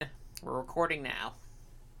recording now.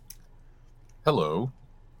 Hello.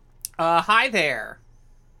 Hi there.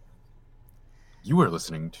 You are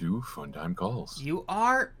listening to Fun Time Calls. You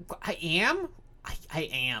are... I am? I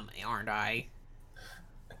am, aren't I?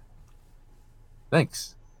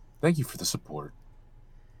 Thanks. Thank you for the support.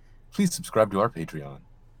 Please subscribe to our Patreon.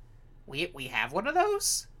 We have one of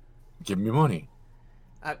those? Give me money.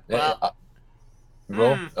 Well...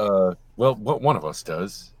 What one of us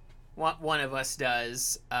does. One of us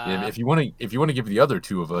does. If you want to give the other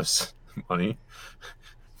two of us money,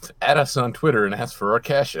 add us on Twitter and ask for our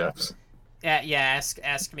cash apps. Yeah,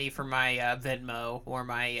 ask me for my Venmo or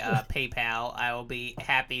my PayPal. I will be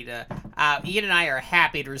happy to... Ian and I are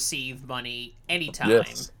happy to receive money anytime.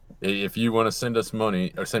 Yes. If you want to send us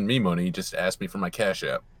money, or send me money, just ask me for my cash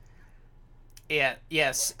app. Yeah,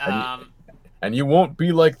 yes. And you won't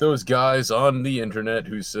be like those guys on the internet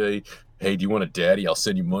who say, hey, do you want a daddy? I'll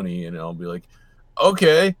send you money. And I'll be like,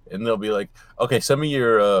 okay. And they'll be like, okay, send me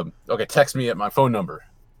your... text me at my phone number.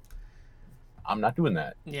 I'm not doing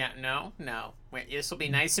that. Yeah, no. This will be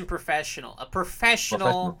nice and professional. A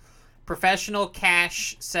professional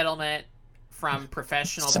cash settlement from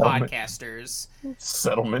professional podcasters.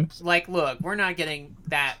 Settlement. Like, look, we're not getting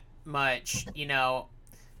that much,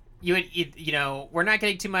 we're not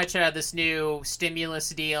getting too much out of this new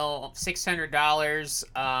stimulus deal. $600.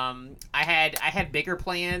 I had bigger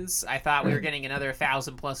plans. I thought we were getting another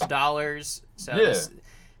 $1,000+. So yeah.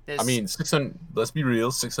 I mean, 600. Let's be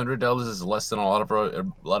real. $600 is less than a lot of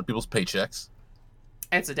people's paychecks.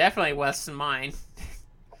 It's definitely less than mine.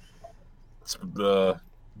 It's a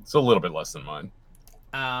little bit less than mine.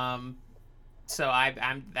 So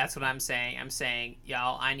I'm that's what I'm saying. I'm saying,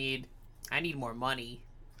 y'all, I need more money.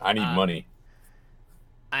 I need money.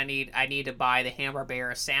 I need to buy the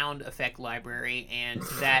Hanna-Barbera sound effect library, and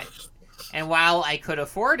while I could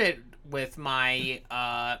afford it with my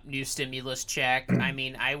new stimulus check, I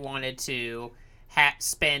mean, I wanted to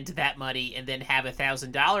spend that money and then have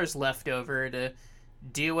 $1,000 left over to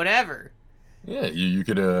do whatever. Yeah, you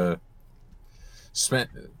could spend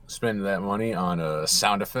that money on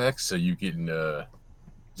sound effects, so you can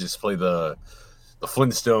just play the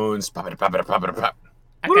Flintstones.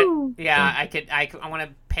 I want to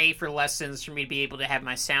pay for lessons for me to be able to have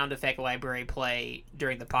my sound effect library play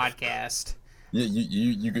during the podcast. Yeah,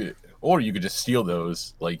 you could, or you could just steal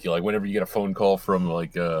those, like whenever you get a phone call from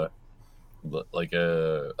like a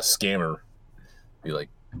scammer, be like,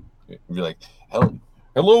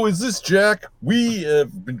 hello, is this Jack? We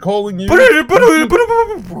have been calling you.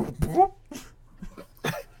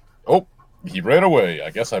 Oh, he ran away. I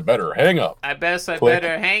guess I better hang up.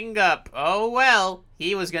 Better hang up. Oh well,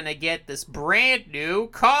 he was gonna get this brand new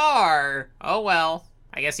car. Oh well,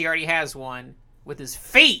 I guess he already has one with his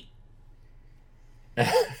feet.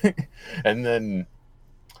 and then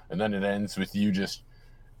it ends with you just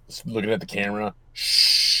looking at the camera.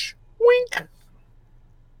 Shh, wink.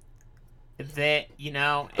 The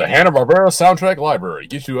Hanna-Barbera soundtrack library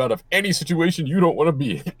gets you out of any situation you don't want to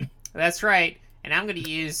be in. That's right. And I'm going to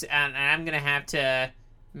use, and I'm going to have to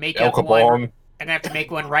make El up Capone. one. I'm going to have to make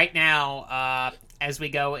one right now as we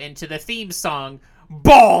go into the theme song.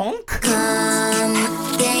 Bonk!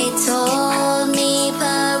 They told me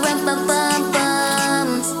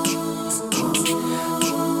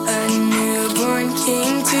a newborn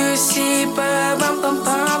king to see our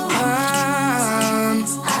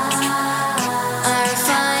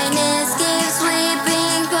finest gifts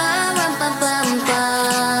weeping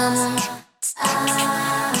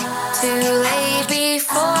too late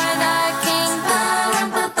before the king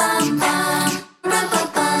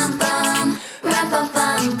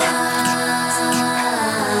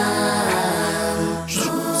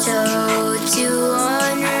so to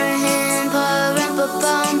honor him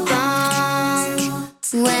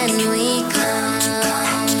when we come.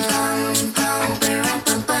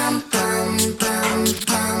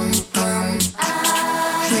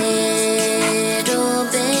 Little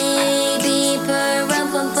baby,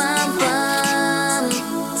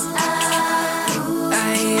 I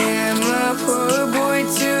am a poor boy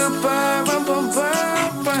too.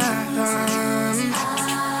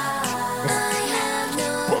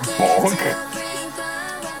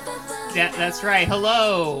 Yeah, that's right.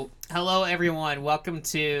 Hello, everyone. Welcome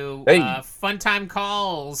to Fun Time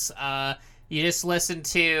Calls. You just listened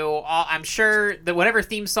to, I'm sure, whatever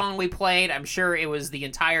theme song we played, I'm sure it was the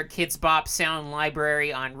entire Kids Bop sound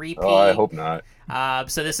library on repeat. Oh, I hope not.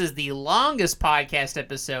 So this is the longest podcast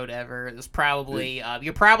episode ever. It was probably,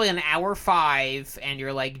 you're probably on hour 5, and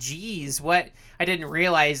you're like, geez, what? I didn't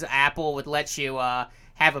realize Apple would let you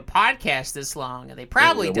have a podcast this long, and they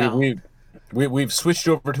probably don't. We've switched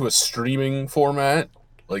over to a streaming format.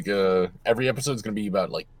 Like every episode's gonna be about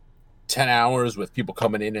like 10 hours with people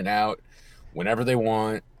coming in and out whenever they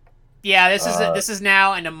want. Yeah, this is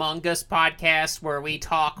now an Among Us podcast where we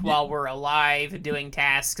talk while we're alive doing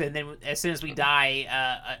tasks, and then as soon as we die,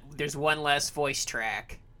 there's one less voice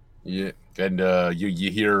track. Yeah, and you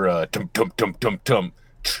hear tum tum tum tum tum.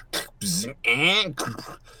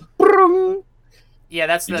 Yeah,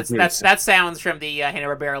 that sounds from the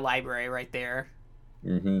Hanna-Barbera library right there.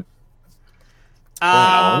 Mm-hmm.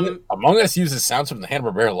 Among Us uses sounds from the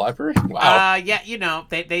Hanna-Barbera library. Wow. Yeah, you know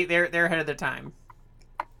they're ahead of their time.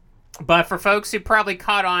 But for folks who probably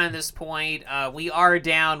caught on at this point, we are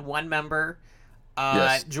down one member.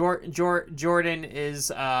 Yes. Jordan is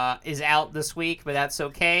out this week, but that's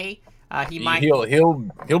okay.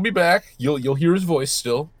 He'll be back. You'll hear his voice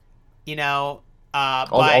still. You know,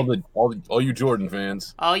 all you Jordan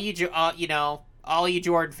fans. all you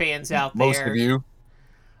Jordan fans out there. Most of you.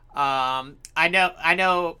 I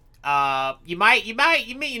know.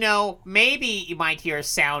 Maybe you might hear a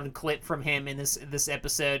sound clip from him in this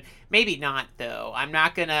episode. Maybe not, though. I'm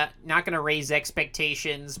not gonna raise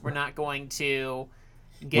expectations. We're not going to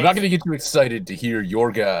get you excited to hear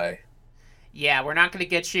your guy. Yeah, we're not gonna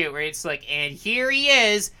get you where it's like, and here he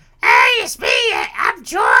is. Hey, it's me. I'm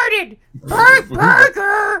Jordan.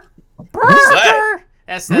 Burger.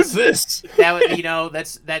 Who's this? That was,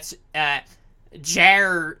 that's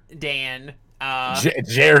Jardan.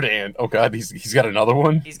 Jardan. Oh God, he's got another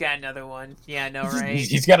one. He's got another one. Yeah, I know, right?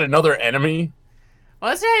 He's got another enemy.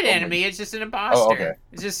 Well, it's not an enemy. It's just an imposter. Oh, okay.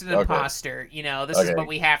 It's just an imposter. You know, this is what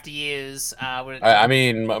we have to use. I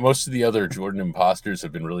mean, most of the other Jordan imposters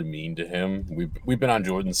have been really mean to him. We've been on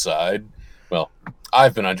Jordan's side. Well,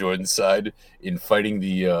 I've been on Jordan's side in fighting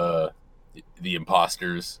the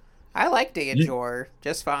imposters. I liked Jor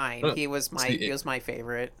just fine. He was my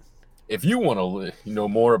favorite. If you want to know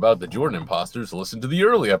more about the Jordan imposters, listen to the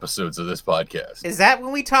early episodes of this podcast. Is that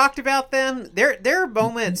when we talked about them? There are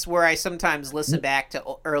moments where I sometimes listen back to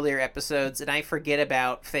earlier episodes and I forget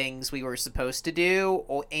about things we were supposed to do,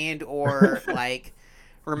 or like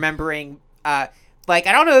remembering. Like,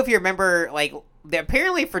 I don't know if you remember, like,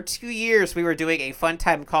 apparently for 2 years we were doing a Fun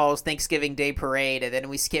Time Calls Thanksgiving Day Parade, and then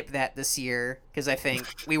we skipped that this year because I think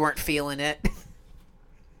we weren't feeling it.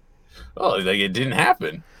 Oh, like it didn't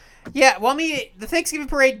happen. Yeah, well, I mean, the Thanksgiving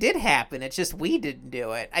parade did happen. It's just we didn't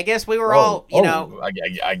do it. I guess we were all, you know. I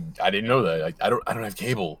didn't know that. I don't have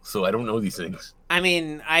cable, so I don't know these things. I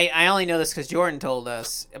mean, I only know this because Jordan told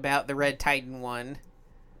us about the Red Titan one,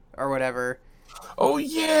 or whatever. Oh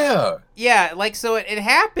yeah. Yeah, like, so it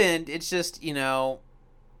happened. It's just, you know,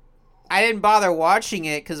 I didn't bother watching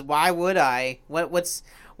it because why would I? Why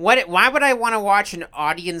would I want to watch an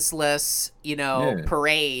audience-less, you know,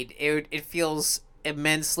 parade? It feels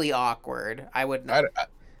immensely awkward. I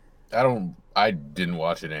didn't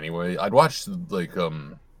watch it anyway. I'd watched like a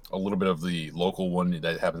little bit of the local one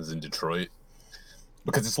that happens in Detroit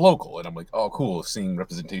because it's local, and I'm like, oh, cool, seeing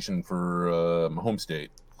representation for my home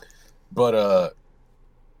state. But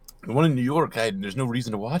the one in New York, there's no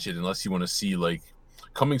reason to watch it unless you want to see like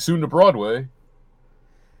coming soon to Broadway.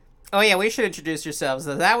 Oh yeah, we should introduce yourselves.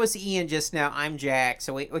 That was Ian just now. I'm Jack.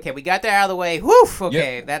 So we got that out of the way. Woof.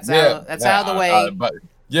 Okay, yep. That's out of the way.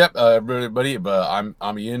 Everybody. But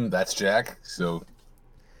I'm Ian. That's Jack. So.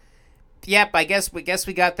 Yep, I guess we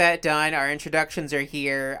got that done. Our introductions are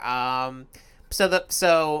here.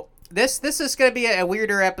 So this is going to be a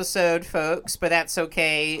weirder episode, folks, but that's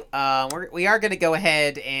okay. We are going to go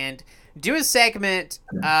ahead and do a segment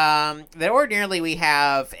that ordinarily we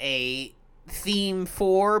have a theme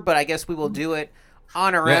for, but I guess we will do it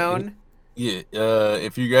on our own. Yeah,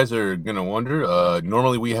 if you guys are gonna wonder,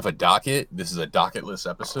 normally we have a docket. This is a docketless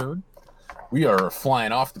episode. We are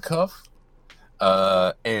flying off the cuff,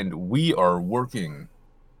 and we are working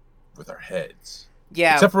with our heads.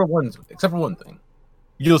 Yeah, except for one thing.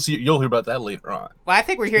 You'll hear about that later on. Well, I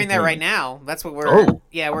think we're hearing that right now. That's what we're. Oh.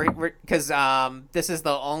 Yeah, we're because this is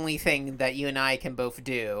the only thing that you and I can both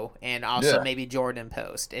do, and also maybe Jordan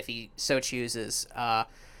post if he so chooses.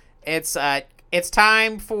 It's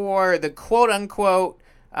time for the quote unquote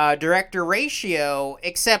director ratio,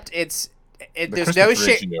 except there's no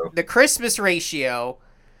shit. The Christmas ratio.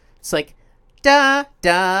 It's like da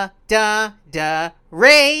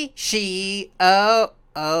ratio.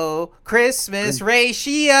 Oh, Christmas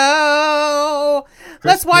ratio.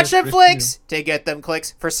 Let's watch Netflix to get them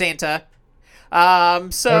clicks for Santa. So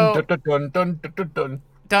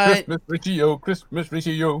Christmas ratio.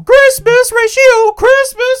 Ratio.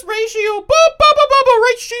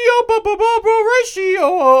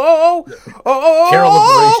 Carol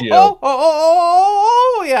of the ratio.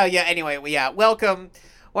 Yeah. Anyway, welcome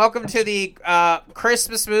Welcome to the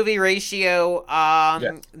Christmas movie ratio.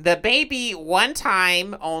 Yeah. The baby one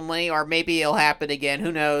time only, or maybe it'll happen again.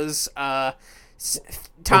 Who knows? Oh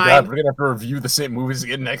Time. God, we're gonna have to review the same movies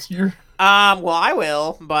again next year. Well, I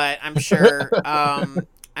will, but I'm sure.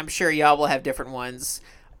 I'm sure y'all will have different ones.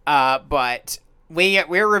 But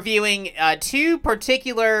we're reviewing two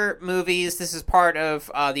particular movies. This is part of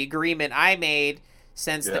the agreement I made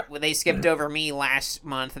since they skipped over me last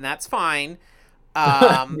month, and that's fine.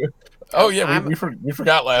 Oh yeah, we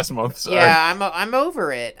forgot last month. Sorry. Yeah, I'm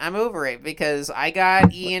over it. I'm over it because I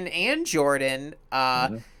got Ian and Jordan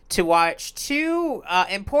to watch two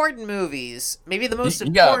important movies, maybe the most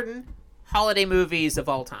important holiday movies of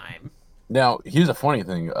all time. Now, here's a funny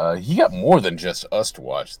thing. He got more than just us to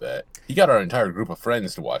watch that. He got our entire group of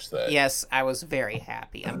friends to watch that. Yes, I was very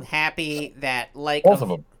happy. I'm happy that Both of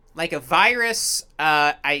them. Like a virus,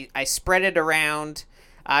 I spread it around.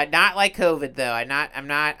 Not like COVID though. I'm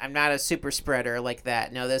not a super spreader like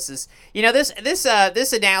that. No, this is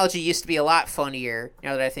this analogy used to be a lot funnier.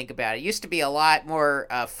 Now that I think about it, it used to be a lot more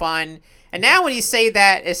fun. And now when you say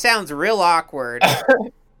that, it sounds real awkward.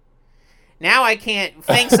 Now I can't.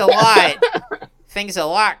 Thanks a lot. Thanks a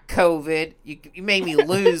lot, COVID. You made me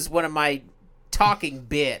lose one of my talking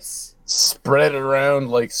bits. Spread it around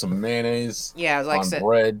like some mayonnaise. Yeah, like on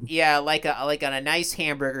bread. Yeah, like on a nice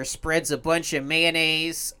hamburger, spreads a bunch of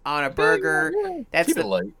mayonnaise on a burger. That's Keep it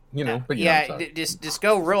light, But just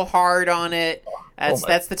go real hard on it.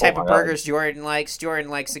 That's the type of burgers Jordan likes. Jordan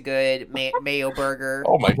likes a good mayo burger.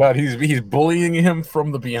 Oh my God, he's bullying him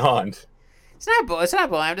from the beyond. It's not bullying.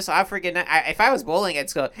 I freaking. If I was bullying,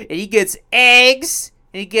 I'd go. And he gets eggs.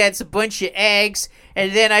 And he gets a bunch of eggs,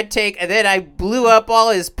 and then I blew up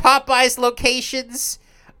all his Popeyes locations.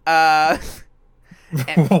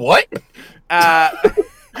 What?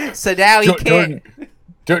 So now he can't.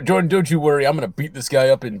 Jordan, don't you worry. I'm gonna beat this guy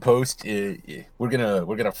up in post. We're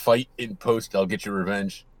gonna fight in post. I'll get your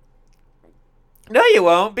revenge. No, you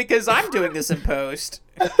won't, because I'm doing this in post.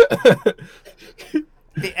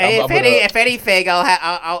 If anything, I'll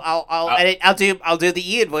do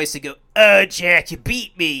the Ian voice and go, Jack, you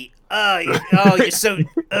beat me. You're so,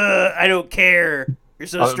 I don't care. You're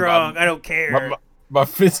so strong. I don't care. My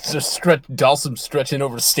fists are Dalsum stretching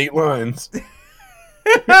over state lines.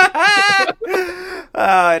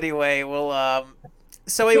 Anyway,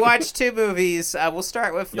 so we watched two movies. We'll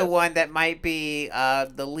start with the one that might be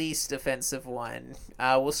the least offensive one.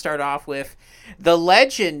 We'll start off with The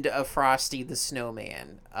Legend of Frosty the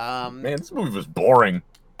Snowman. Man, this movie was boring.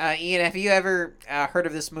 Ian, have you ever heard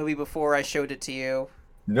of this movie before I showed it to you?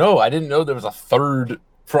 No, I didn't know there was a third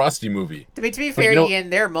Frosty movie. To be fair, Ian,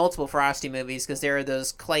 there are multiple Frosty movies because there are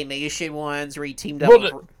those claymation ones where he teamed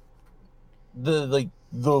up. The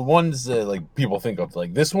ones that people think of,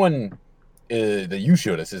 like this one that you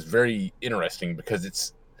showed us is very interesting because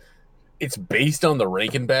it's based on the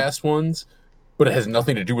Rankin Bass ones, but it has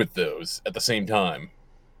nothing to do with those at the same time.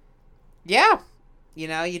 Yeah, you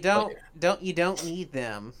don't need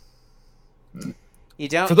them. You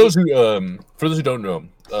don't. For those who don't know,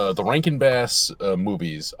 the Rankin Bass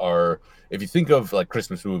movies are, if you think of like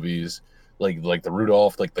Christmas movies, like the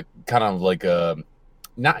Rudolph, like the kind of like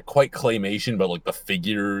not quite claymation, but like the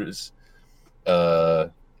figures.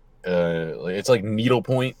 It's like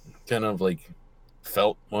needlepoint kind of like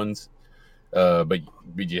felt ones. But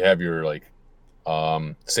you have your like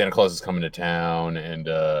Santa Claus is coming to town and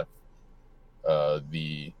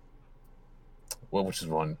which is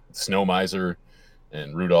one? Snow Miser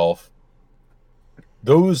and Rudolph.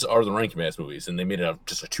 Those are the Rankin Bass movies, and they made it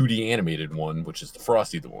just a 2D animated one, which is the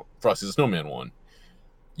Frosty the Snowman one.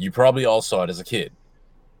 You probably all saw it as a kid.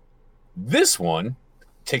 This one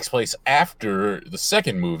takes place after the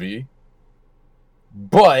second movie,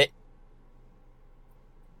 but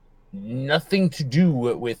nothing to do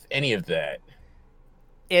with any of that.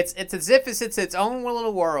 It's as if it's its own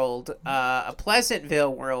little world, a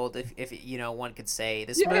Pleasantville world, if one could say.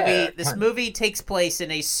 This movie takes place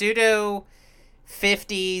in a pseudo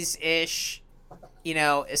 50s-ish,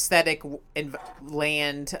 aesthetic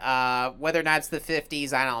land. Whether or not it's the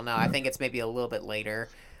 50s, I don't know. I think it's maybe a little bit later.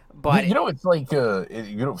 But it's like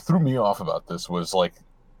threw me off about this was like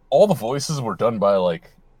all the voices were done by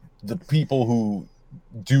like the people who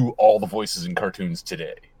do all the voices in cartoons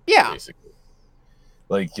today. Yeah, basically.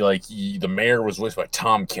 Like the mayor was voiced by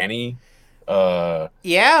Tom Kenny.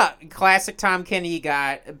 Yeah, classic Tom Kenny. You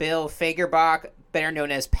got Bill Fagerbach, better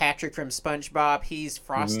known as Patrick from SpongeBob. He's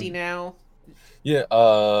Frosty now. Yeah,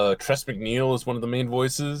 Tress MacNeille is one of the main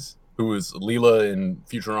voices, who is Leela in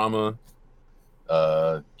Futurama.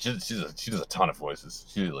 She does a ton of voices.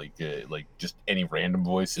 She like just any random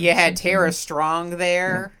voice. You had Tara Strong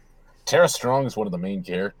there. Tara Strong is one of the main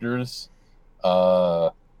characters.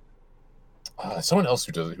 Someone else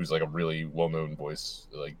who's like a really well-known voice,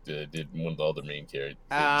 like did one of the other main characters.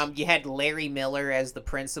 You had Larry Miller as the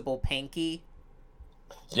principal Pinky.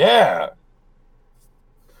 Yeah.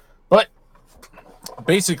 But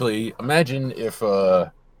basically, imagine if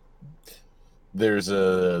there's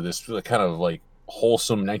this kind of like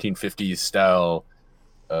wholesome 1950s style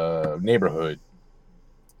neighborhood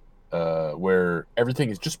where everything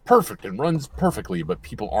is just perfect and runs perfectly, but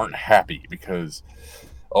people aren't happy because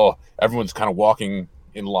everyone's kind of walking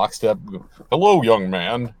in lockstep. Hello, young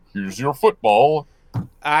man. Here's your football.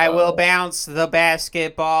 I will bounce the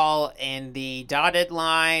basketball in the dotted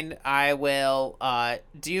line. I will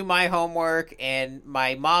do my homework, and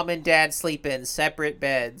my mom and dad sleep in separate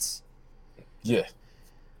beds. Yeah.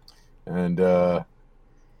 And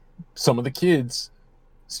some of the kids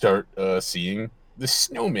start seeing the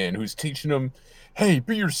snowman who's teaching them, hey,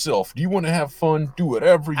 be yourself. Do you want to have fun? Do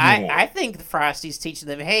whatever you want. I think Frosty's teaching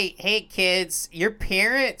them, hey kids, your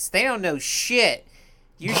parents, they don't know shit.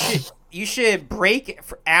 You should break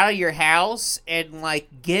out of your house and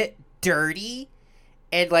like get dirty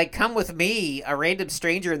and like come with me, a random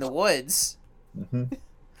stranger in the woods. Mm-hmm.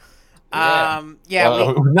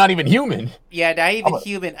 Not even human. Yeah, not even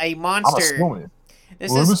human. A monster. I'm a snowman.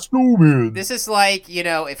 I'm a snowman. This is like,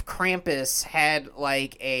 if Krampus had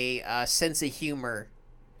like a sense of humor.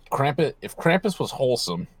 If Krampus was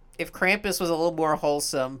wholesome. If Krampus was a little more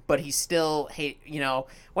wholesome, but he still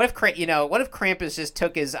what if Krampus just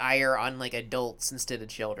took his ire on like adults instead of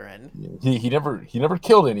children? He never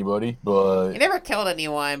killed anybody, but he never killed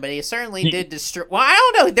anyone, but he certainly did destroy. Well,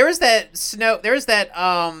 I don't know. There was that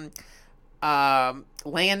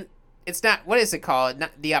land. It's not, what is it called? Not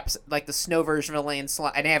the opposite, like the snow version of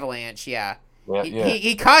an avalanche. Yeah.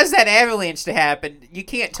 He caused that avalanche to happen. You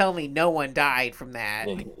can't tell me no one died from that.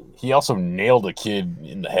 He also nailed a kid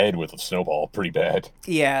in the head with a snowball pretty bad.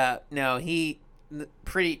 Yeah, no,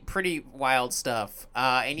 pretty wild stuff.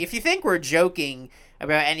 And if you think we're joking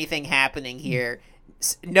about anything happening here,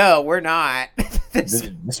 no, we're not.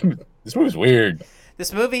 This movie's weird.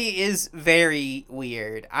 This movie is very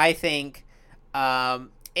weird. I think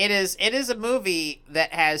it is a movie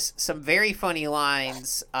that has some very funny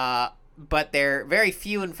lines, but they're very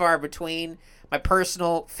few and far between. My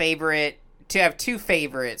personal favorite, I have two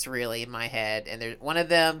favorites really in my head, and one of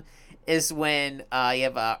them is when you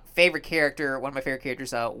have a favorite character. One of my favorite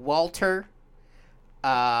characters, Walter.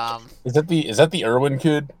 Is that the Irwin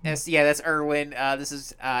kid? That's Irwin. This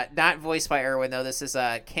is not voiced by Irwin though. This is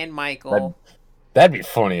Ken Michael. That'd be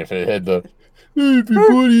funny if it had the hey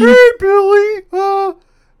everybody. Hey Billy.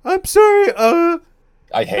 I'm sorry.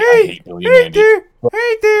 I hate Billy and Mandy.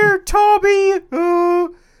 Hey there, Tommy.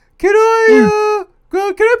 Can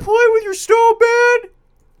I play with your snowman?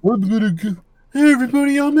 I'm gonna go. Hey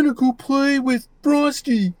everybody, I'm gonna go play with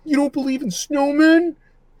Frosty. You don't believe in snowmen?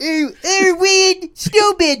 Erwin,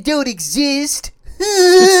 snowmen don't exist.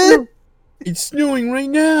 It's snowing right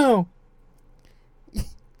now.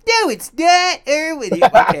 No, it's not, Erwin.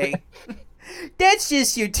 Okay. That's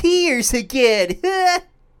just your tears again.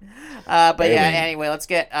 Anyway, let's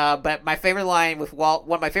get. But my favorite line with one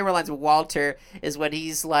of my favorite lines with Walter is when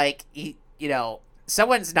he's like,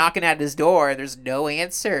 someone's knocking at his door and there's no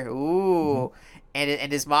answer. Ooh,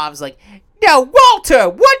 and his mom's like, "No, Walter,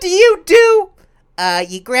 what do?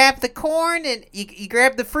 You grab the corn and you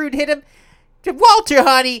grab the fruit, hit him. Walter,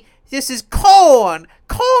 honey, this is corn.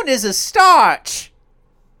 Corn is a starch."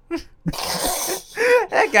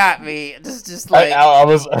 That got me. Just like I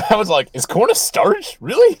was like, is corn a starch?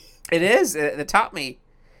 Really? It is. It taught me.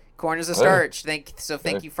 Corn is a starch.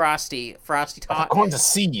 Thank you, Frosty. Frosty taught. Corn's a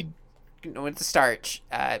seed. No, it's a starch.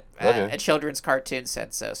 A children's cartoon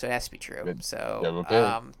said so it has to be true. Good. So,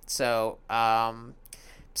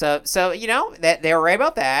 that they were right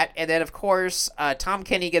about that. And then, of course, Tom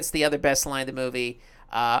Kenny gets the other best line of the movie,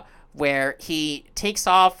 where he takes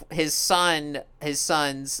off his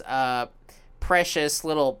son's precious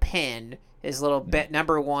little pin, his little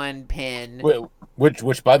number one pin.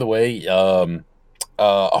 Which, by the way, oh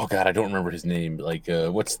god, I don't remember his name. Like,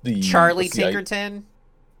 what's the Charlie Tinkerton?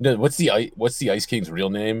 No, what's the Ice King's real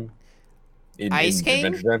name? Ice King?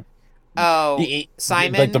 Adventure Time? Oh,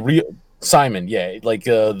 Simon. Like the real Simon, yeah. Like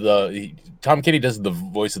Tom Kenny does the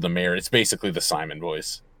voice of the mayor. It's basically the Simon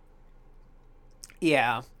voice.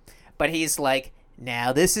 Yeah, but he's like,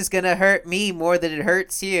 now this is gonna hurt me more than it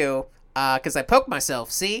hurts you, because I poked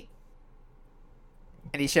myself. See?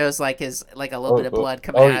 And he shows like a little bit of blood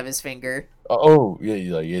coming out of his finger. Oh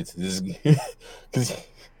yeah, like it's this because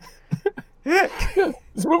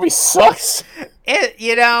this movie sucks.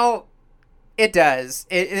 It does.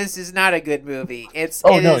 This is not a good movie.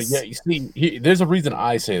 Oh It no, is. yeah. You see, there's a reason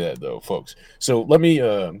I say that though, folks. So let me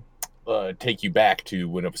take you back to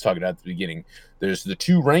when I was talking at the beginning. There's the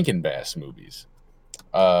two Rankin Bass movies.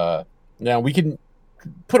 Now we can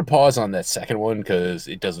put a pause on that second one because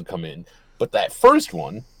it doesn't come in. But that first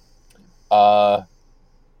one, how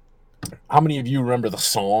many of you remember the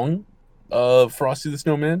song of Frosty the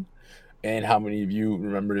Snowman? And how many of you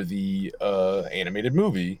remember the animated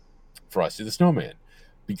movie Frosty the Snowman?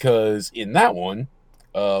 Because in that one,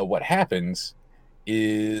 what happens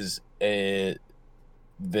is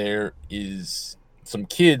there is some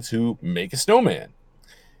kids who make a snowman,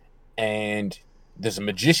 and there's a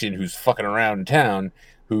magician who's fucking around in town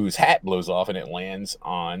whose hat blows off and it lands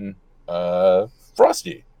on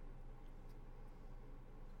Frosty.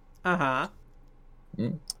 Uh-huh.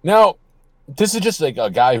 Now, this is just like a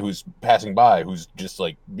guy who's passing by who's just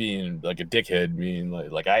like being like a dickhead, being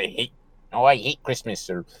like I hate Christmas.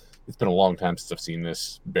 Or it's been a long time since I've seen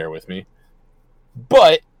this. Bear with me,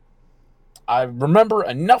 but I remember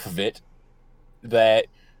enough of it that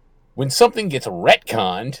when something gets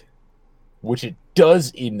retconned, which it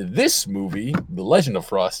does in this movie, The Legend of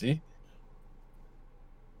Frosty,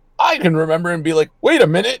 I can remember and be like, wait a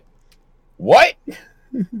minute, what?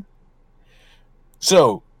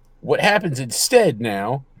 So what happens instead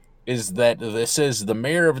now is that this says the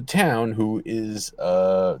mayor of a town, who is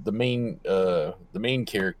the main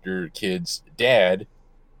character kid's dad,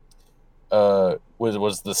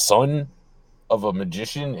 was the son of a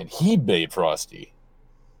magician, and he made Frosty.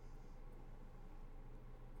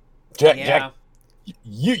 Jack,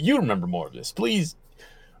 you remember more of this, please.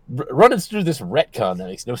 Run us through this retcon that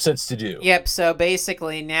makes no sense to do. Yep, so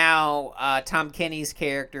basically now Tom Kenny's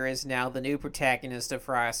character is now the new protagonist of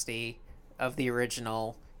Frosty, of the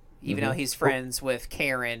original, even though he's friends with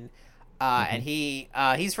Karen. And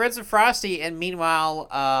he's friends with Frosty, and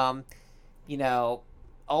meanwhile,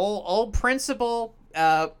 old Principal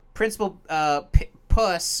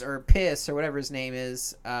Puss, or Piss, or whatever his name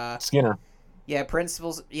is. Skinner. Yeah,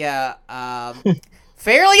 Principal's, yeah.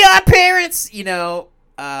 Fairly Odd Parents, you got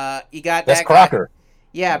That's that Crocker. guy.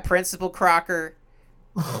 Yeah, Principal Crocker.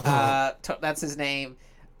 That's his name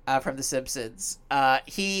from The Simpsons.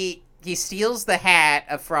 He steals the hat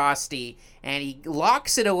of Frosty and he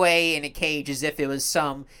locks it away in a cage as if it was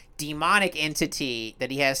some demonic entity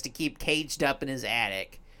that he has to keep caged up in his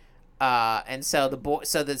attic. And so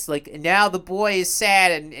that's like, now the boy is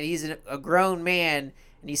sad and he's a grown man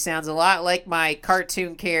and he sounds a lot like my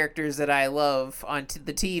cartoon characters that I love on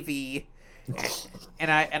the TV.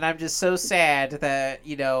 And I'm just so sad that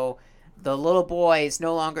the little boy is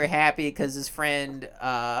no longer happy because his friend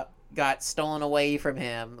got stolen away from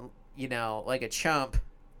him, like a chump.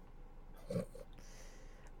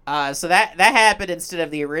 So that happened instead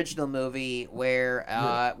of the original movie where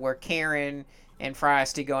Karen and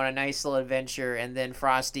Frosty go on a nice little adventure, and then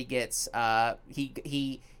Frosty gets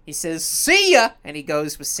he says see ya, and he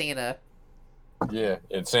goes with Santa. Yeah,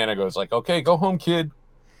 and Santa goes like, okay, go home, kid.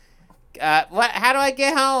 What? How do I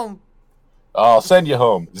get home? I'll send you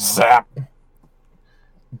home. Zap.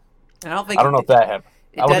 I don't know if that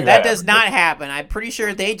happened. That does not happen. I'm pretty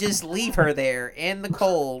sure they just leave her there in the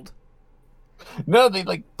cold. No, they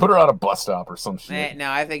put her on a bus stop or some shit. No,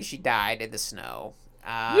 I think she died in the snow.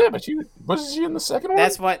 Yeah, but wasn't she in the second one?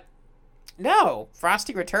 That's what. No,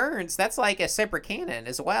 Frosty Returns. That's like a separate canon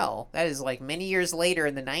as well. That is like many years later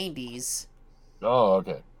in the 90s. Oh,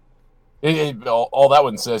 okay. All that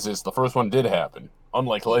one says is the first one did happen,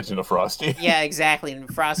 unlike Legend of Frosty. Yeah, exactly.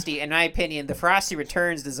 And Frosty, in my opinion, the Frosty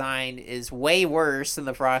Returns design is way worse than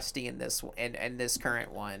the Frosty in this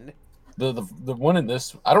current one. The one in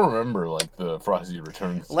this, I don't remember the Frosty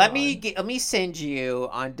Returns design. Let me send you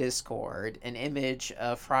on Discord an image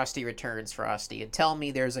of Frosty Returns Frosty and tell me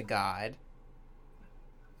there's a god.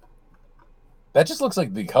 That just looks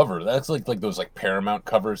like the cover. That's like those Paramount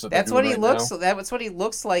covers. That's what he looks. That's what he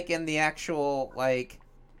looks like in the actual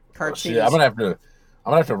cartoon. I'm gonna have to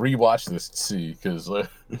rewatch this to see because. Or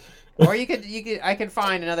I could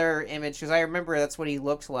find another image because I remember that's what he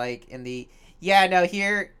looked like in the. Yeah, no,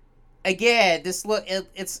 here again.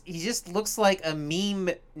 He just looks like a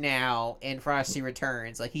meme now in Frosty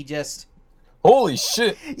Returns. Like he just. Holy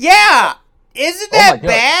shit! Yeah, isn't that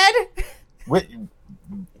bad? Wait.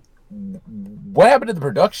 What happened to the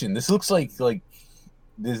production? This looks like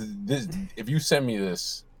this. If you sent me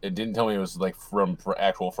this, it didn't tell me it was from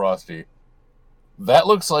actual Frosty. That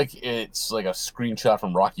looks like it's like a screenshot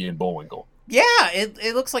from Rocky and Bullwinkle. Yeah,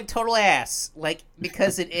 it looks like total ass,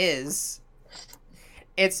 because it is.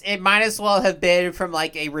 it might as well have been from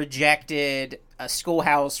like a rejected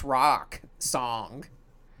Schoolhouse Rock song.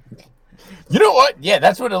 You know what? Yeah,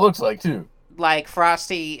 that's what it looks like too. Like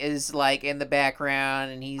Frosty is like in the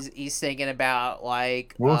background and he's thinking about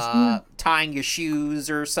like Frosty? tying your shoes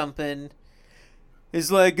or something.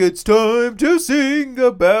 It's like it's time to sing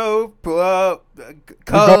about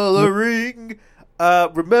coloring.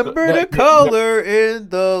 Remember to color in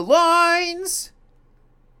the lines.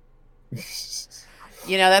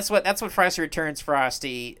 You know, that's what Frosty Returns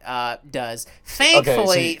Frosty does.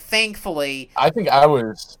 Thankfully, I think I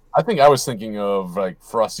was thinking of like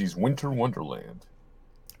Frosty's Winter Wonderland.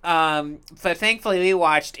 but thankfully we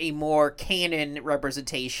watched a more canon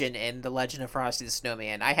representation in The Legend of Frosty the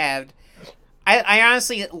Snowman. I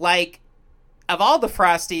honestly like, of all the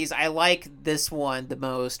Frosties, I like this one the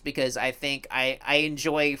most because I think I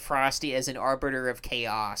enjoy Frosty as an arbiter of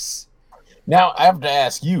chaos. Now I have to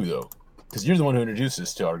ask you though, because you're the one who introduced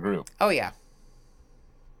this to our group. Oh yeah.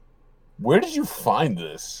 Where did you find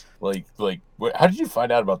this? How did you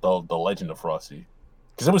find out about the Legend of Frosty?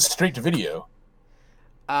 Because it was straight to video.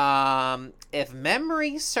 If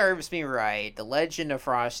memory serves me right, The Legend of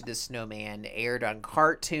Frosty the Snowman aired on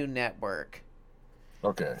Cartoon Network.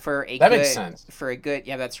 Okay. Makes sense.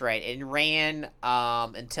 Yeah, that's right. It ran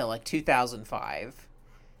until like 2005.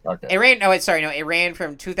 Okay. It ran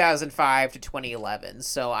from 2005 to 2011.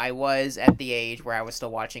 So I was at the age where I was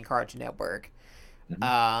still watching Cartoon Network.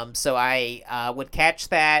 Mm-hmm. So I would catch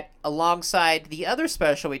that alongside the other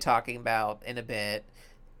special we're talking about in a bit,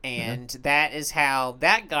 and that is how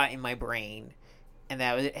that got in my brain, and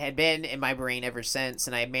had been in my brain ever since.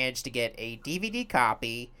 And I managed to get a DVD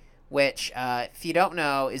copy, which, if you don't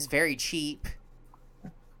know, is very cheap,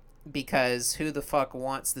 because who the fuck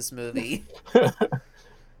wants this movie?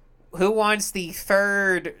 Who wants the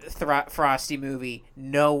third Frosty movie?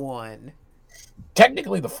 No one.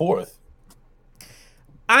 Technically the fourth.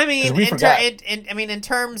 I mean, in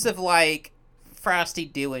terms of like Frosty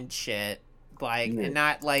doing shit, like, and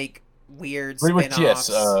not like weird spin-offs.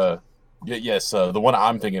 Yes. The one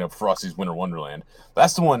I'm thinking of, Frosty's Winter Wonderland.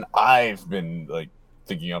 That's the one I've been like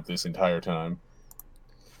thinking of this entire time.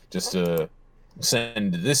 Just to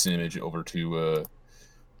send this image over to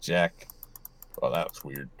Jack. Oh, that looks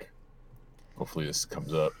weird. Hopefully this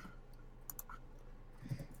comes up.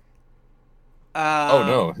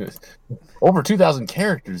 Oh no! Over 2,000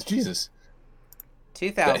 characters. Jesus.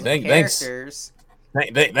 2,000 characters.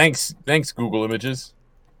 Thanks, Google Images.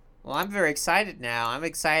 Well, I'm very excited now. I'm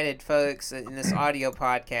excited, folks. In this audio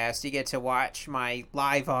podcast, you get to watch my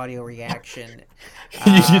live audio reaction.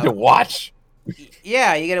 You get to watch.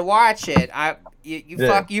 Yeah, you get to watch it. You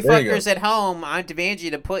fuckers go. at home. I demand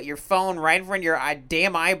you to put your phone right in front of your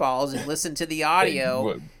damn eyeballs and listen to the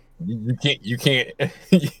audio. You can't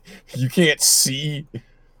see.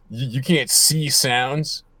 You can't see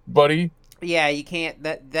sounds, buddy. Yeah, you can't.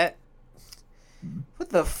 That. What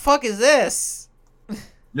the fuck is this?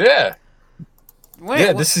 Yeah.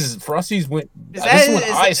 Wait, this is Frosty's. This is what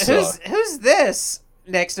I saw. Who's this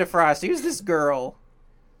next to Frosty? Who's this girl?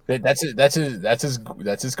 That's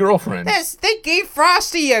his girlfriend. They gave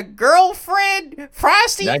Frosty a girlfriend.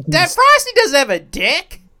 Frosty doesn't have a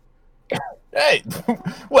dick. Hey,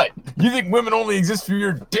 what? You think women only exist for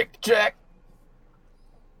your dick, Jack?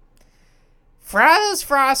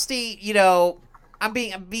 Frosty, you know, I'm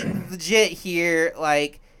being legit here.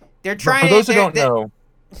 Like, they're trying. For those who don't know,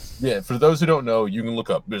 for those who don't know, you can look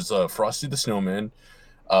up. There's Frosty the Snowman,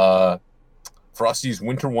 Frosty's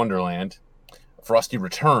Winter Wonderland, Frosty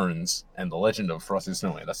Returns, and The Legend of Frosty the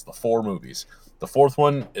Snowman. That's the 4 movies. The fourth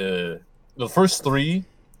one, the first 3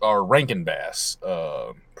 are Rankin Bass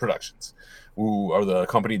Productions, who are the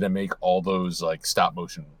company that make all those like stop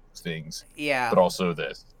motion things. Yeah. But also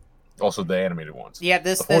the animated ones. Yeah,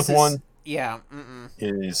 the fourth one. Yeah.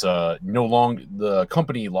 Is no longer, the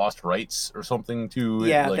company lost rights or something to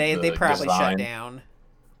yeah, it, like they probably design. shut down.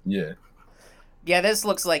 Yeah. Yeah, this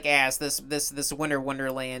looks like ass. This Winter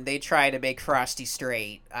Wonderland. They try to make Frosty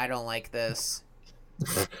straight. I don't like this.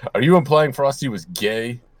 Are you implying Frosty was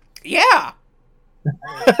gay? Yeah.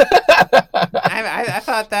 I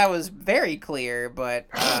thought that was very clear, but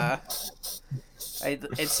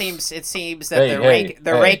it seems that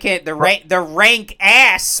the rank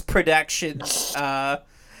ass productions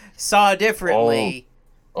saw differently.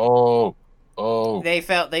 Oh. They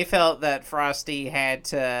felt that Frosty had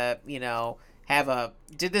to, you know, have a.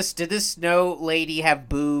 Did this snow lady have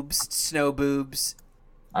boobs? Snow boobs?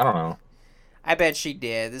 I don't know. I bet she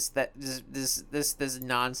did. This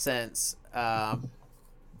nonsense.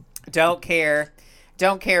 Don't care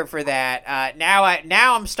for that. Now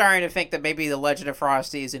I'm starting to think that maybe The Legend of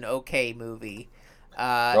Frosty is an okay movie.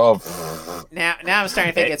 Oh, Now I'm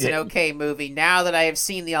starting to think it's an okay movie. Now that I have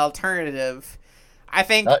seen the alternative, I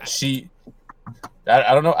think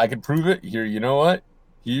I don't know. I can prove it here. You know what?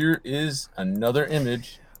 Here is another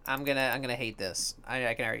image. I'm gonna hate this.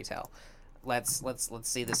 I can already tell. Let's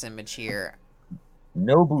see this image here.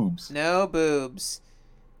 No boobs. No boobs,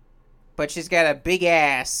 but she's got a big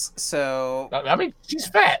ass. So I mean, she's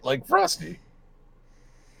fat like Frosty.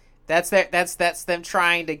 that's them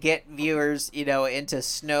trying to get viewers, into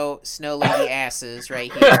snow lady asses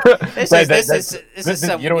right here. This is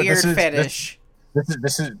some weird fetish.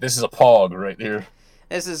 This is a pog right here.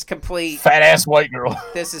 This is complete fat ass white girl.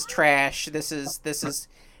 This is trash. This is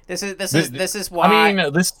why. I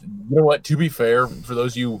mean, this. You know what? To be fair, for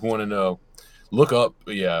those of you who want to know, look up.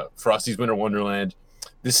 Yeah, Frosty's Winter Wonderland.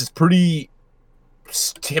 This is pretty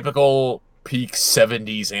typical peak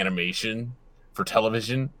 '70s animation for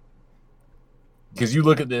television. Because you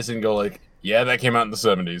look at this and go like, yeah, that came out in the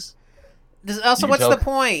 '70s. Also, what's the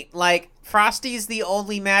point? Like, Frosty's the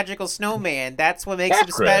only magical snowman. That's what makes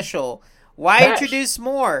him special. Why introduce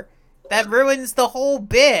more? That ruins the whole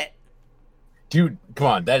bit. Dude, come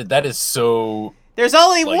on. That is so... There's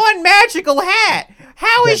only one magical hat.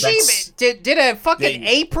 How is she... Did a fucking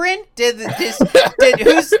apron? Did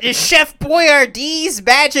Chef Boyardee's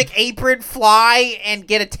magic apron fly and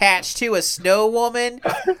get attached to a snow woman?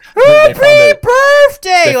 Happy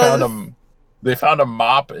birthday! They found a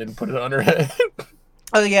mop and put it on her head.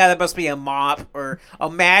 Oh yeah, that must be a mop or a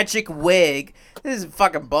magic wig. This is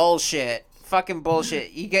fucking bullshit. Fucking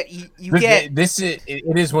bullshit. It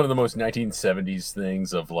is one of the most 1970s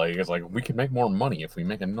things of like, it's like we can make more money if we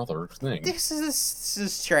make another thing. This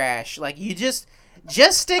is trash. Like, you just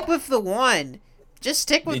stick with the one. Just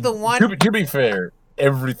stick with the one. To be fair,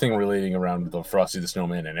 everything relating around the Frosty the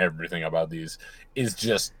Snowman and everything about these is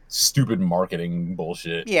just stupid marketing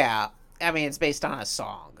bullshit. Yeah. I mean, it's based on a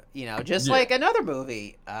song, like another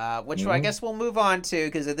movie, which I guess we'll move on to,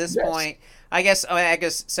 because at this point, I guess,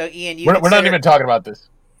 so Ian, we're not even talking about this.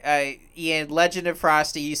 Ian, Legend of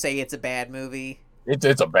Frosty, you say it's a bad movie?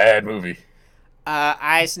 It's a bad movie.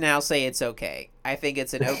 I now say it's okay. I think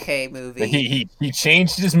it's an okay movie. He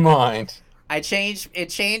changed his mind. It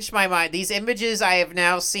changed my mind. These images I have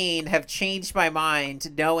now seen have changed my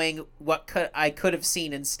mind, knowing what I could have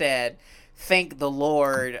seen instead. Thank the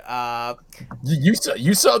Lord. You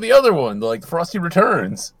saw the other one, like Frosty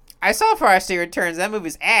Returns. I saw Frosty Returns. That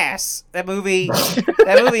movie's ass. That movie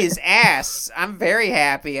is ass. I'm very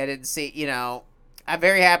happy I didn't see. I'm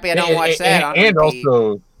very happy I don't watch that.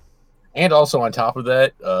 And also on top of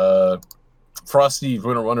that, Frosty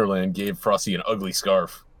Winter Wonderland gave Frosty an ugly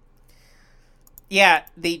scarf. Yeah,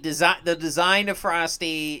 the design of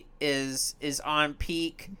Frosty is on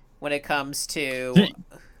peak when it comes to.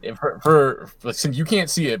 Since you can't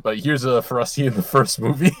see it, but here's a Frosty in the first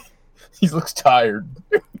movie. He looks tired.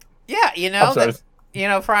 Yeah,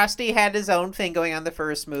 Frosty had his own thing going on the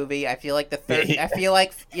first movie. I feel like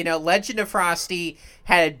Legend of Frosty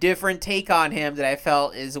had a different take on him that I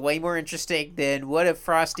felt is way more interesting than what if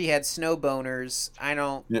Frosty had snow boners. I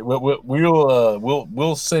don't. Yeah,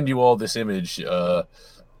 we'll send you all this image that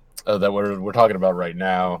we're talking about right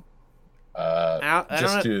now.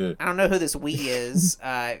 I don't know who this we is.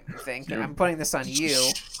 I'm putting this on you.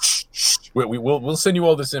 We'll send you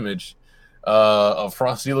all this image of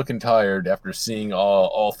Frosty looking tired after seeing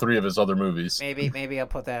all three of his other movies. Maybe I'll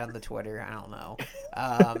put that on the Twitter. I don't know.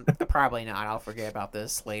 Probably not. I'll forget about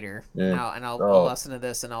this later. Yeah. I'll listen to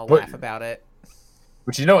this and I'll laugh about it.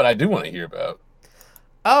 But you know what I do want to hear about?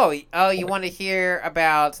 Oh, you want to hear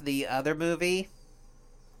about the other movie?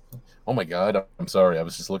 Oh my god, I'm sorry. I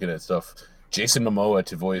was just looking at stuff. Jason Momoa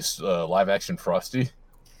to voice live action Frosty.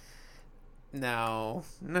 No.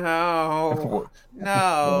 What?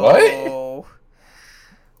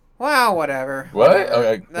 Well, whatever. What?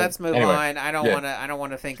 Okay, let's move on. I don't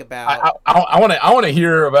want to think about. I want to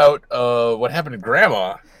hear about what happened to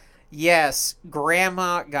Grandma. Yes,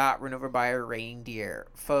 Grandma got run over by a reindeer,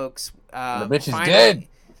 folks. The bitch is dead.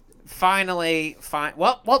 Finally.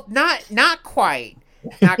 Well, not quite.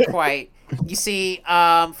 Not quite. You see,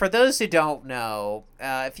 for those who don't know,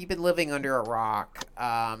 if you've been living under a rock,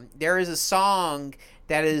 there is a song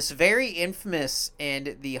that is very infamous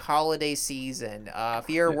in the holiday season. If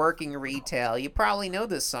you're working retail, you probably know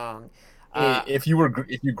this song. If you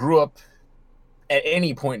grew up at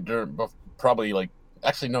any point during, probably like,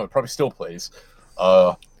 actually no, it probably still plays.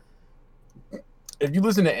 If you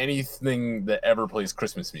listen to anything that ever plays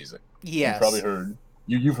Christmas music, yes, you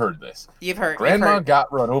You've heard this. You've heard. Grandma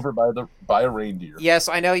got run over by a reindeer. Yes,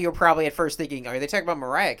 I know you're probably at first thinking, are they talking about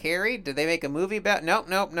Mariah Carey? Did they make a movie about? Nope,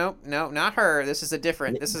 not her. This is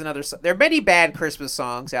another. There are many bad Christmas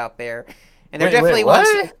songs out there, and there definitely what?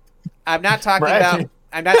 ones. I'm not talking about.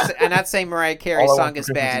 I'm not saying Mariah Carey's song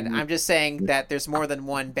is bad. I'm just saying that there's more than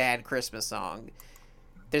one bad Christmas song.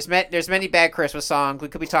 There's many bad Christmas songs. We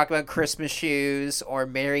could be talking about Christmas Shoes or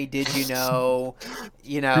Mary Did You Know?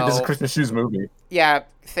 You know, there's a Christmas Shoes movie. Yeah,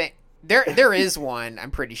 there is one.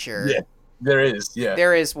 I'm pretty sure. Yeah, there is. Yeah,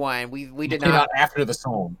 there is one. We did not after the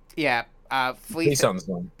song. Yeah, based on the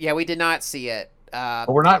song. Yeah, we did not see it. But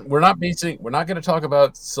we're not going to talk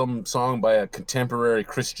about some song by a contemporary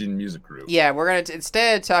Christian music group. Yeah, we're going to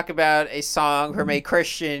instead talk about a song from a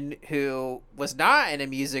Christian who was not in a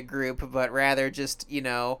music group, but rather just, you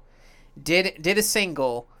know, did a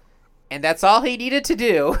single, and that's all he needed to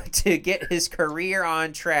do to get his career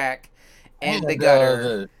on track. And the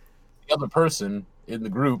gutter. The other person in the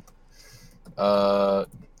group got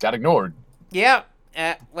ignored. Yeah.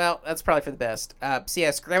 Well, that's probably for the best. So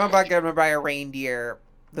yes, Grandma got run by a reindeer.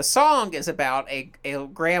 The song is about a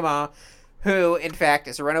grandma who, in fact,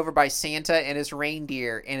 is run over by Santa and his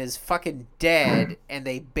reindeer and is fucking dead. And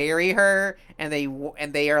they bury her, and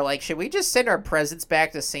they are like, should we just send our presents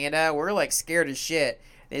back to Santa? We're like scared as shit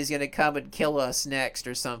that he's gonna come and kill us next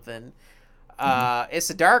or something. It's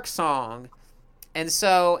a dark song. And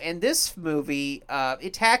so in this movie,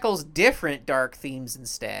 it tackles different dark themes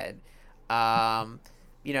instead.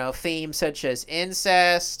 You know, themes such as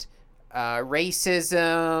incest,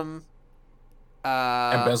 racism,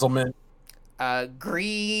 embezzlement,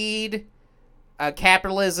 greed,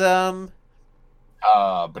 capitalism,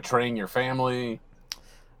 betraying your family,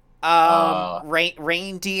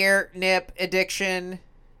 reindeer nip addiction,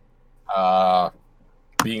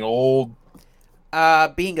 being old,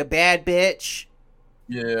 being a bad bitch.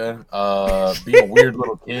 Yeah, being a weird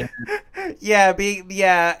little kid. Yeah,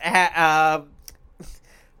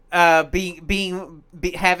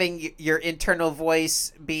 having your internal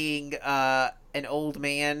voice being an old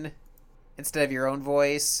man instead of your own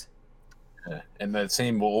voice. And that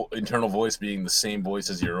same internal voice being the same voice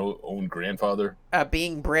as your own grandfather.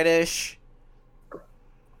 Being British.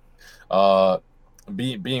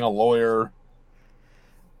 Being a lawyer.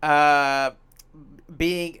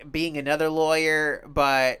 Being another lawyer,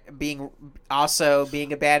 but being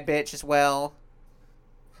a bad bitch as well.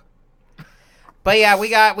 But yeah, we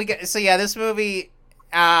got so yeah, this movie,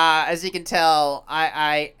 as you can tell,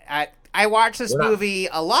 I watched this movie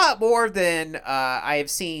a lot more than I have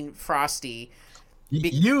seen Frosty.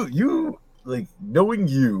 You like, knowing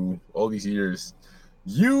you all these years,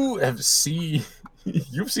 you've seen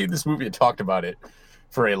this movie and talked about it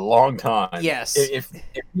for a long time. Yes. If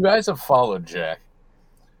you guys have followed Jack,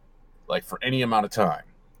 like, for any amount of time,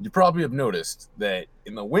 you probably have noticed that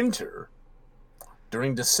in the winter,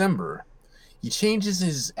 during December, he changes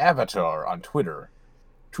his avatar on Twitter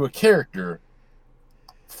to a character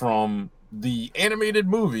from the animated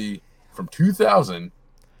movie from 2000,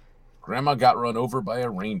 Grandma Got Run Over by a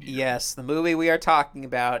Reindeer. Yes, the movie we are talking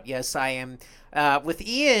about. Yes, I am. With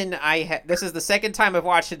Ian, this is the second time I've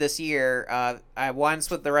watched it this year. Once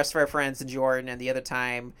with the rest of our friends and Jordan, and the other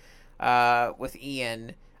time with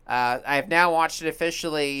Ian. I've now watched it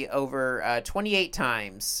officially over 28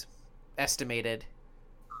 times, estimated.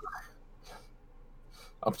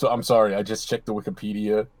 I'm sorry, I just checked the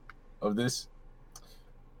Wikipedia of this.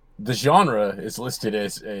 The genre is listed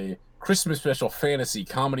as a Christmas special fantasy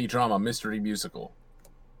comedy drama mystery musical.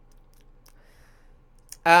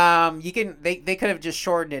 They could have just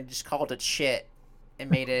shortened it and just called it shit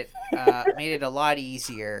and made it a lot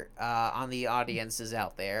easier on the audiences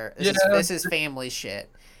out there. This is family shit.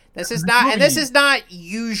 This is not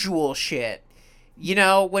usual shit. You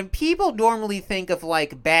know, when people normally think of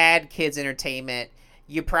like bad kids entertainment,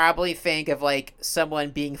 you probably think of like someone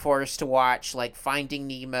being forced to watch like Finding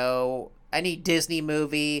Nemo, any Disney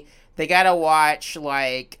movie. They gotta watch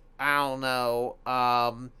like, I don't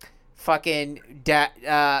know, fucking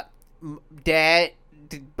Dad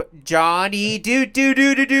Johnny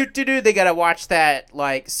do. They gotta watch that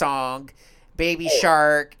like song, Baby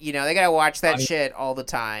Shark. You know, they gotta watch that shit all the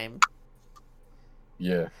time.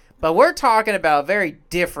 Yeah. But we're talking about a very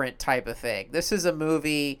different type of thing. This is a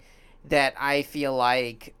movie that I feel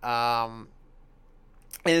like in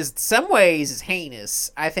some ways is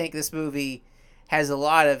heinous. I think this movie has a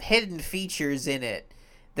lot of hidden features in it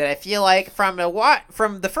that I feel like from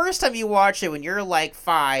the first time you watch it when you're like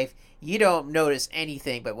 5, you don't notice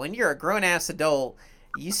anything. But when you're a grown-ass adult,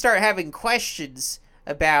 you start having questions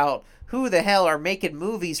about who the hell are making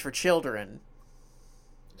movies for children.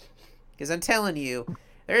 Because I'm telling you,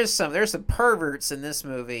 there's some perverts in this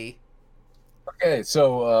movie. Okay,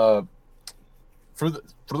 so for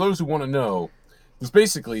those who want to know, this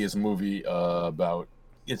basically is a movie about,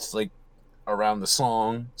 it's like around the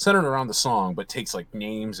song, centered around the song, but takes like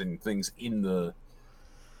names and things in the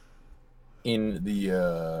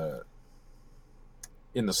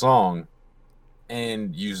song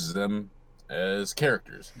and uses them as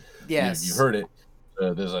characters. Yes, you heard it.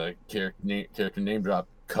 There's a character name drop,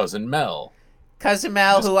 Cousin Mel. Cousin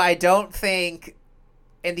Mel, who I don't think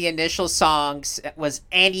in the initial songs was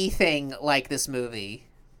anything like this movie.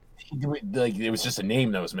 Like, it was just a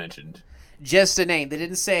name that was mentioned. Just a name. They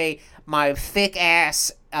didn't say my thick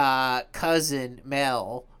ass cousin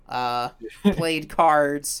Mel played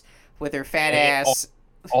cards with her fat ass.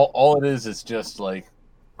 All it is just like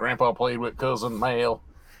Grandpa played with Cousin Mel.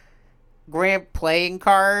 Playing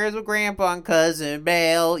cards with Grandpa and Cousin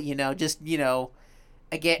Mel.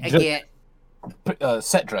 Again.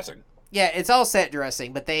 Set dressing. Yeah, it's all set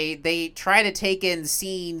dressing, but they try to take in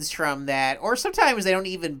scenes from that, or sometimes they don't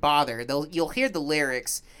even bother. You'll hear the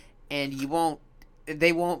lyrics, and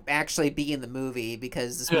they won't actually be in the movie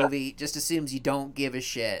because this movie just assumes you don't give a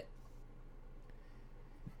shit.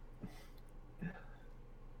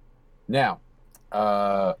 Now,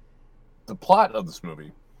 the plot of this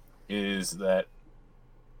movie is that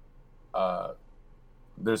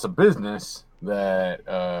there's a business that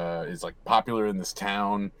is like popular in this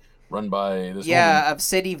town, run by this woman. Of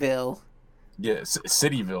Cityville. Yeah,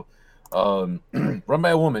 Cityville. Run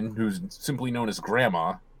by a woman who's simply known as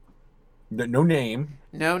Grandma. No name.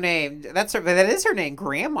 No name. That is her name,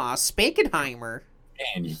 Grandma Spakenheimer.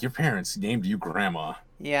 And your parents named you Grandma.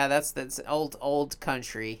 Yeah, that's old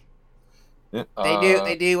country. Yeah,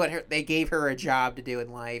 They do what they gave her a job to do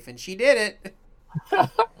in life, and she did it.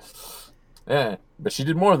 Yeah, but she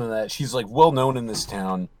did more than that. She's like well known in this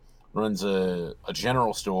town. Runs a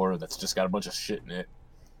general store that's just got a bunch of shit in it.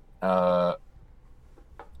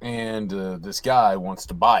 And this guy wants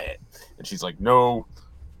to buy it, and she's like, no.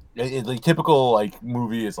 The typical like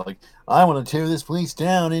movie is like, I want to tear this place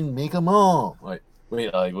down and make a mall. Like,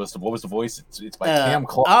 wait, what was the voice? It's by Cam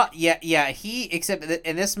Clark. Yeah. Except that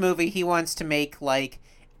in this movie, he wants to make like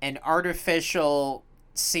an artificial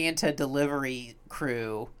Santa delivery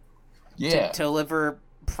crew. Yeah. To deliver.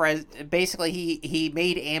 Basically, he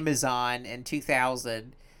made Amazon in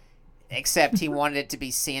 2000, except he wanted it to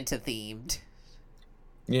be Santa themed.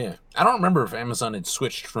 Yeah, I don't remember if Amazon had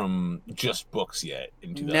switched from just books yet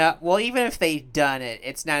in 2000. No, well, even if they'd done it,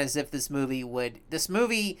 it's not as if this movie would. This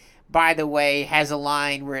movie, by the way, has a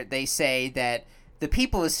line where they say that the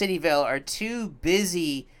people of Cityville are too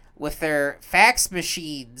busy with their fax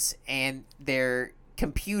machines and their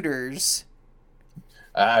computers.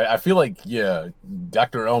 I feel like, yeah,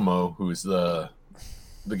 Dr. Elmo, who's the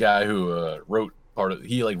guy who wrote part of,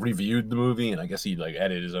 he like reviewed the movie, and I guess he like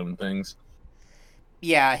added his own things.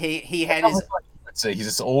 Yeah, he had his. I'd say he's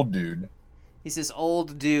this old dude. He's this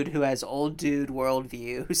old dude who has old dude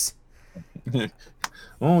worldviews.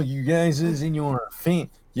 Oh, you guys is in your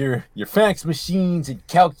fax machines and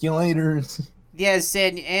calculators. Yes,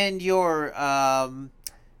 and your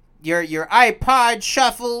iPod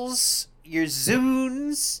shuffles, your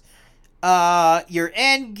Zunes, your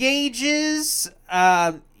N gauges,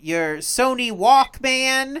 your Sony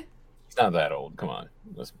Walkman. He's not that old. Come on,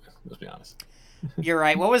 let's be honest. You're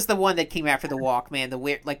right. What was the one that came after the Walkman? The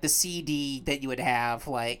weird, like the CD that you would have,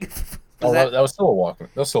 like. That was still a Walkman.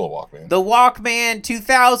 That was still a Walkman. The Walkman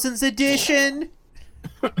 2000s edition.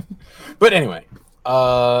 But anyway,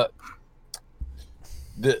 the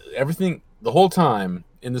whole time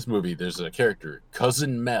in this movie, there's a character,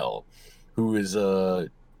 Cousin Mel, who is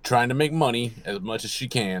trying to make money as much as she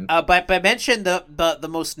can. But mention the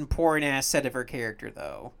most important asset of her character,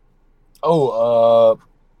 though. Oh,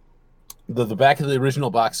 the back of the original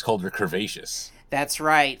box called her Curvaceous. That's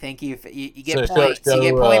right. Thank you. You get points. You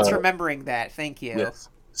get points remembering that. Thank you. Yes.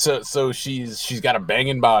 So she's got a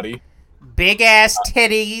banging body, big ass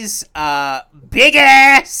titties, big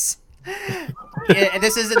ass. Yeah,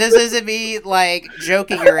 this isn't me like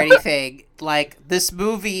joking or anything. Like this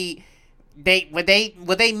movie, when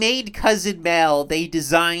they made Cousin Mel, they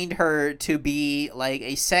designed her to be like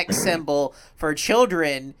a sex symbol for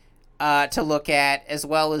children. To look at, as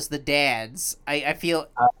well as the dads. I feel,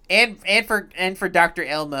 and for Dr.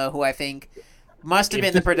 Elmo, who I think must have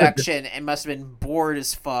been the production and must have been bored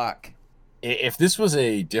as fuck. If this was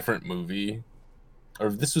a different movie, or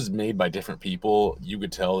if this was made by different people, you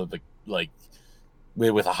could tell that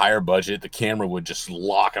with a higher budget, the camera would just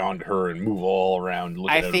lock onto her and move all around.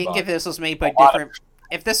 I think if this was made by different,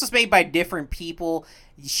 if this was made by different people,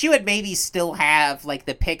 she would maybe still have like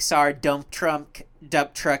the Pixar dump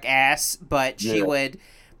truck ass, but she would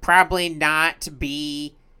probably not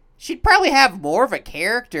be. She'd probably have more of a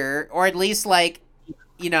character, or at least like,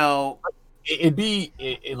 you know. It'd be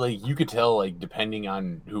like you could tell, like depending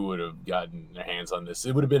on who would have gotten their hands on this,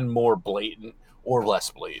 it would have been more blatant or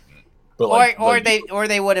less blatant. But or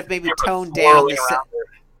they would have maybe toned down the.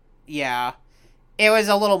 Yeah, it was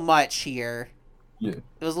a little much here. Yeah,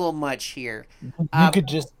 it was a little much here. You could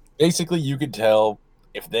just basically you could tell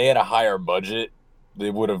if they had a higher budget,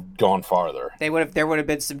 they would have gone farther. There would have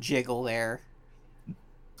been some jiggle there.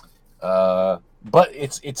 But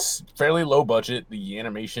it's fairly low budget. The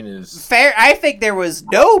animation is fair. I think there was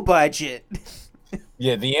no budget.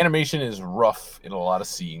 Yeah, the animation is rough in a lot of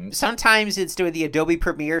scenes. Sometimes it's doing the Adobe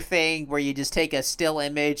Premiere thing where you just take a still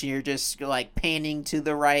image and you're just like panning to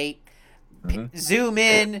the right, zoom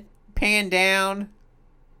in, pan down.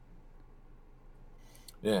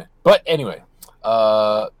 Yeah, but anyway,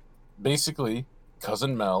 basically,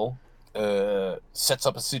 Cousin Mel sets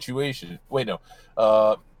up a situation. Wait, no.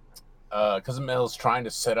 Cousin Mel's trying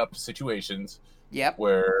to set up situations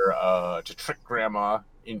where to trick Grandma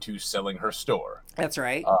into selling her store. That's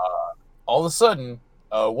right. All of a sudden,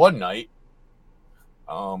 one night,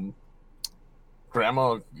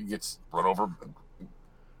 Grandma gets run over.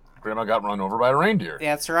 Grandma got run over by a reindeer.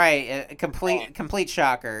 That's right. A complete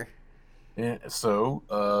shocker. Yeah,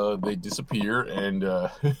 so they disappear, and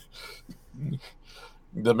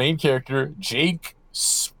the main character, Jake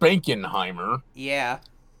Spankenheimer. Yeah.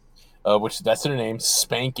 Which that's their name,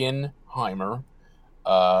 Spankenheimer.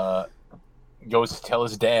 Goes to tell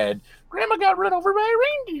his dad, Grandma got run over by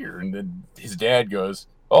a reindeer, and then his dad goes,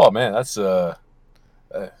 "Oh man, that's wow!"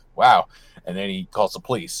 And then he calls the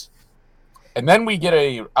police, and then we get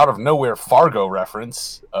a out of nowhere Fargo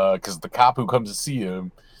reference because the cop who comes to see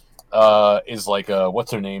him is like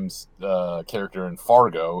what's her name's character in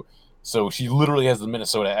Fargo, so she literally has the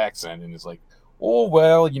Minnesota accent and is like, "Oh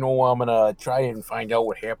well, you know, I'm gonna try and find out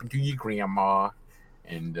what happened to your grandma,"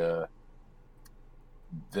 and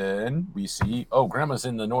then we see, Grandma's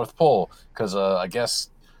in the North Pole because I guess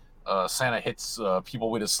Santa hits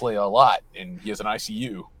people with his sleigh a lot, and he has an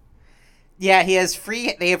ICU. Yeah, he has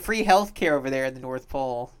free. They have free health care over there in the North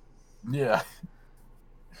Pole. Yeah,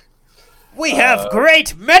 we have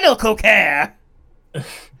great medical care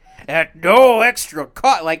at no extra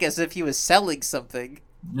cost. Like as if he was selling something.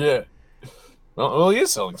 Yeah. Well, he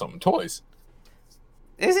is selling something. Toys.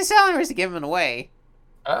 Is he selling or is he giving them away?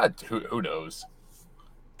 Who knows?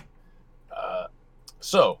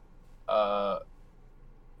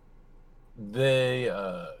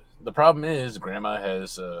 The problem is Grandma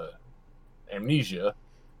has amnesia,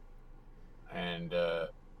 and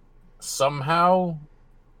somehow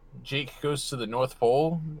Jake goes to the North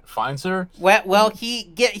Pole, finds her. Well,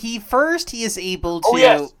 he is able to. Oh,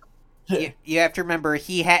 yes. You have to remember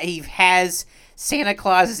he has Santa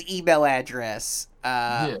Claus's email address. He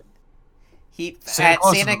at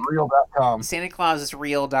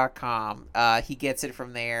SantaClausIsReal.com. He gets it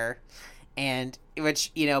from there, and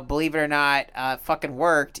which believe it or not, fucking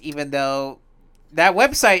worked. Even though that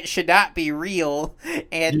website should not be real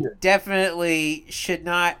and definitely should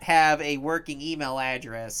not have a working email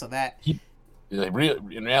address. So that. In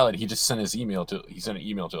reality, he just sent an email to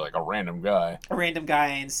like a random guy.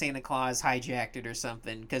 And Santa Claus hijacked it or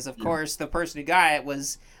something. Because of course the person who got it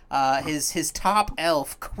was his top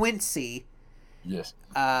elf, Quincy. Yes.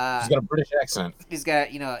 He's got a British accent. He's got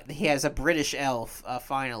he has a British elf.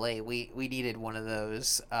 Finally, we needed one of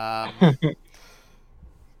those. And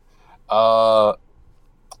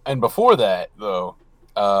before that though,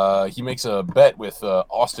 he makes a bet with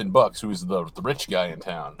Austin Bucks, who's the rich guy in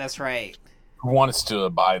town. That's right. Who wants to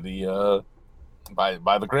buy the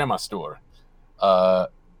grandma store?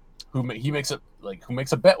 Who makes a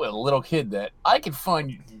bet with a little kid that I can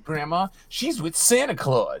find Grandma. She's with Santa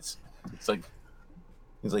Claus.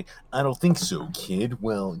 He's like, I don't think so, kid.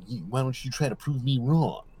 Well, why don't you try to prove me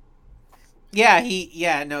wrong? Yeah,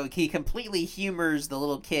 he completely humors the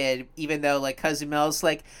little kid, even though like Cousin Mel's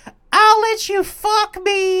like, I'll let you fuck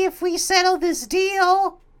me if we settle this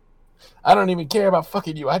deal. I don't even care about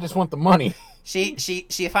fucking you. I just want the money.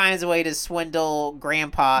 She finds a way to swindle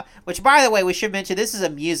Grandpa, which, by the way, we should mention, this is a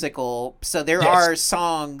musical, so there are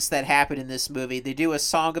songs that happen in this movie. They do a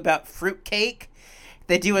song about fruitcake.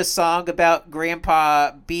 They do a song about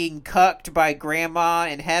Grandpa being cucked by Grandma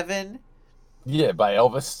in heaven. Yeah, by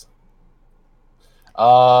Elvis.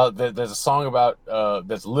 There's a song about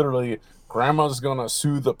that's literally Grandpa's gonna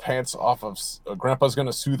sue the pants off of Santa.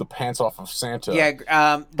 Yeah,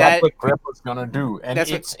 That's that what Grandpa's gonna do, and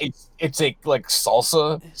That's it's a like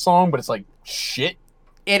salsa song, but it's like shit.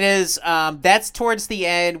 it is. That's towards the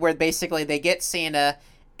end where basically they get Santa,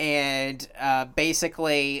 and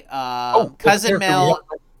basically Cousin Mel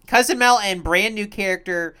and brand new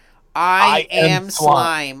character. I am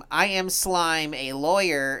Slime. I am Slime, a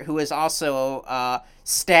lawyer who is also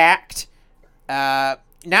stacked.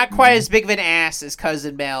 Not quite as big of an ass as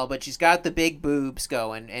Cousin Mel, but she's got the big boobs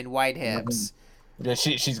going and wide hips. Yeah,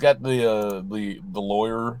 she's got the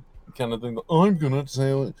lawyer kind of thing. I'm gonna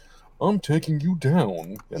say, I'm taking you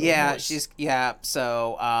down. Yeah,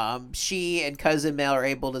 So she and Cousin Mel are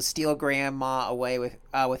able to steal Grandma away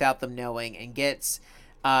without them knowing, and gets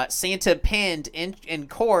Santa pinned in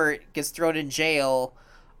court, gets thrown in jail,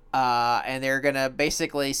 and they're gonna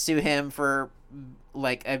basically sue him for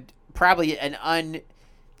like probably an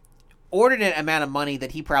inordinate amount of money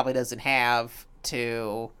that he probably doesn't have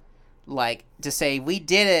to say we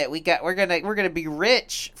did it. We're gonna be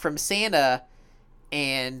rich from Santa,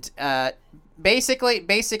 and basically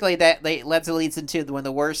that leads into one of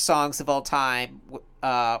the worst songs of all time,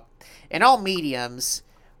 in all mediums,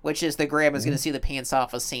 which is the Grandma's gonna see the pants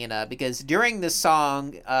off of Santa, because during this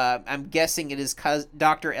song, I'm guessing it is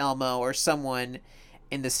Dr. Elmo or someone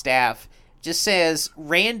in the staff just says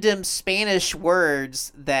random Spanish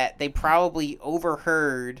words that they probably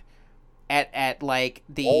overheard at like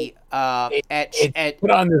the put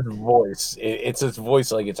on this voice. It's his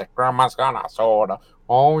voice, like it's like Grandma's gonna soda.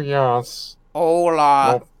 Oh yes.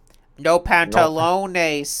 Hola. No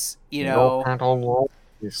pantalones. You know. No pantalones.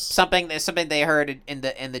 Something they heard in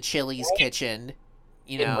the Chili's kitchen.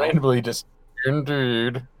 You know. Randomly just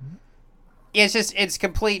indeed. It's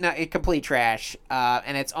complete trash,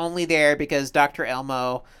 and it's only there because Dr.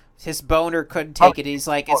 Elmo, his boner couldn't take it. It's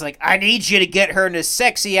like I need you to get her in a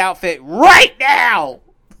sexy outfit right now.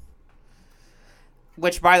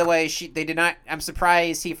 Which, by the way, they did not. I'm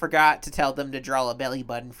surprised he forgot to tell them to draw a belly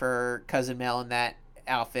button for Cousin Mel in that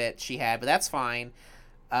outfit she had, but that's fine.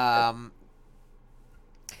 The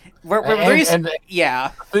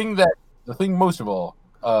thing most of all,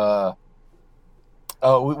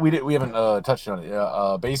 we haven't touched on it.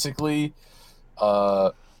 Yeah, basically,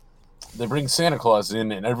 they bring Santa Claus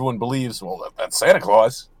in, and everyone believes, well, that's Santa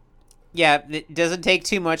Claus. Yeah, it doesn't take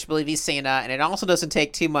too much to believe he's Santa, and it also doesn't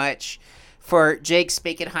take too much for Jake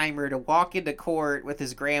Spakenheimer to walk into court with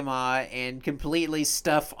his grandma and completely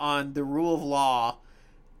stuff on the rule of law,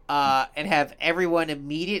 and have everyone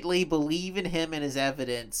immediately believe in him and his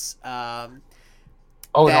evidence. And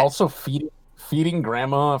also feeding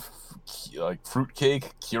grandma like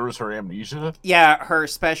fruitcake cures her amnesia. Yeah, her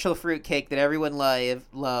special fruitcake that everyone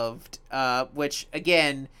loved. Which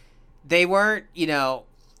again, they weren't. They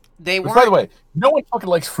weren't. By the way, no one fucking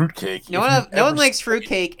likes fruitcake. No one likes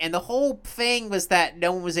fruitcake, and the whole thing was that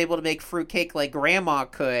no one was able to make fruitcake like Grandma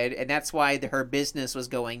could, and that's why her business was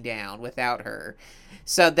going down without her.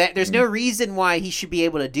 So that there's no reason why he should be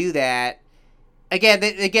able to do that. Again,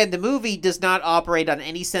 the movie does not operate on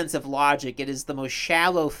any sense of logic. It is the most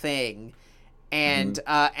shallow thing, and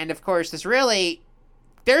of course,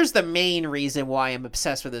 there's the main reason why I'm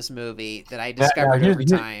obsessed with this movie that I discovered over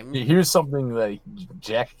time. Here's something that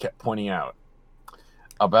Jack kept pointing out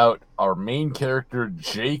about our main character,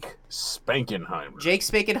 Jake Spakenheimer. Jake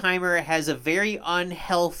Spakenheimer has a very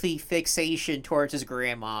unhealthy fixation towards his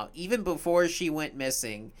grandma, even before she went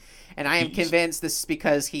missing, and I am convinced this is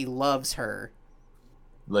because he loves her.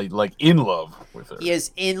 Like in love with her. He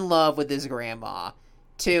is in love with his grandma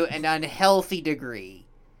to an unhealthy degree.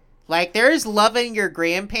 Like, there's loving your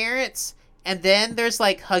grandparents, and then there's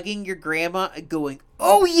like hugging your grandma and going,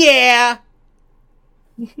 "Oh yeah."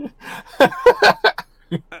 he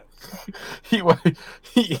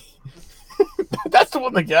that's the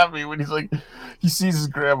one that got me when he's like, he sees his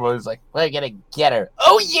grandma. He's like, "We're gonna get her."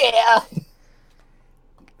 Oh yeah.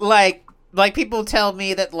 Like people tell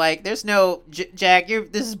me that like there's no Jack.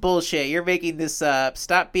 This is bullshit. You're making this up.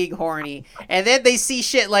 Stop being horny. And then they see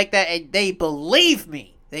shit like that and they believe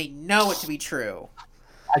me. They know it to be true.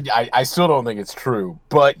 I still don't think it's true,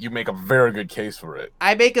 but you make a very good case for it.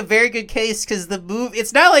 I make a very good case because the movie.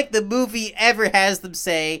 It's not like the movie ever has them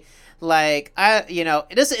say like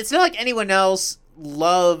It's not like anyone else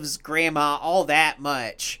loves Grandma all that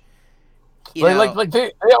much. Like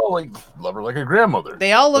they all like love her like a grandmother.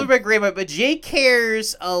 They all love her grandma, but Jake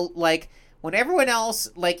cares like when everyone else,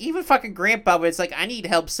 like even fucking Grandpa, but it's like, I need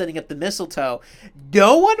help setting up the mistletoe.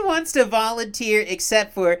 No one wants to volunteer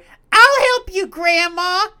except for, "I'll help you,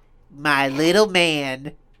 Grandma, my little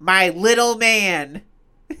man, my little man."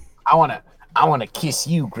 I wanna kiss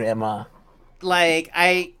you, Grandma. like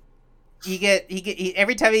every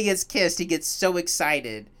time he gets kissed, he gets so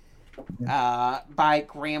excited by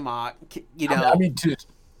grandma. You know, I mean,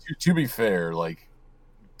 to be fair, like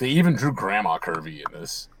they even drew Grandma curvy in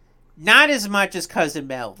this. not as much as Cousin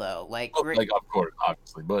Mel though. Like Of course,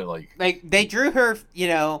 obviously, but like they drew her. You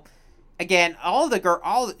know, again, all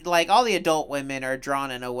the adult women are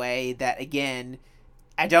drawn in a way that again.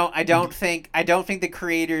 I don't think the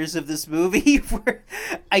creators of this movie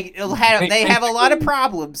they have a lot of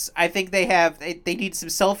problems. I think they need some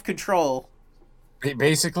self-control.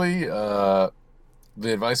 basically, the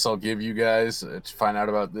advice I'll give you guys to find out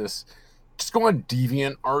about this: just go on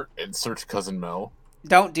DeviantArt and search Cousin Mel.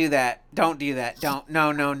 Don't do that. Don't do that. Don't. No.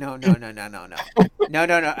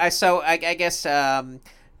 I guess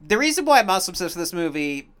the reason why I'm also obsessed with this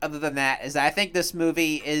movie, other than that, is I think this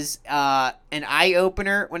movie is an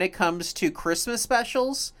eye-opener when it comes to Christmas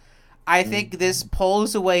specials. I think this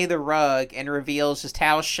pulls away the rug and reveals just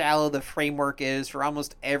how shallow the framework is for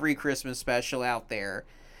almost every Christmas special out there.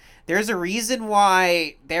 There's a reason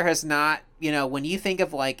why there has not, when you think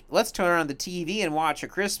of like, let's turn on the TV and watch a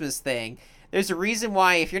Christmas thing, there's a reason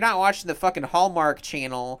why if you're not watching the fucking Hallmark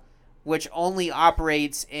Channel, which only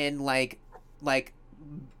operates in like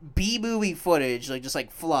B-movie footage, like just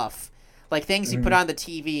like fluff, like things you put on the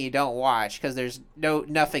TV you don't watch because there's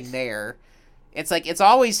nothing there. It's like it's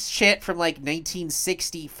always shit from like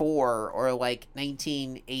 1964 or like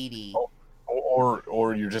 1980.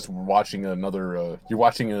 Or you're just watching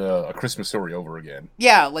a Christmas Story over again.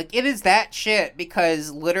 Yeah, like it is that shit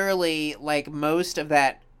because literally like most of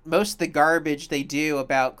the garbage they do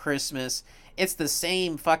about Christmas, it's the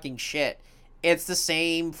same fucking shit. It's the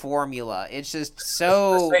same formula. It's just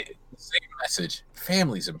so... The same message.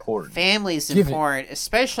 Family's important. Family's important,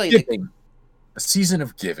 especially giving. A season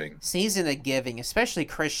of giving. Season of giving, especially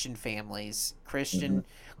Christian families. Christian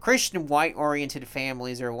white-oriented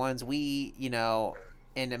families are ones we,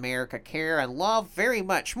 in America care and love very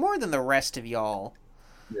much, more than the rest of y'all.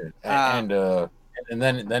 Yeah. And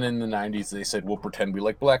then in the 90s they said we'll pretend we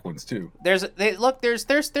like black ones too. There's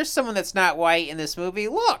someone that's not white in this movie.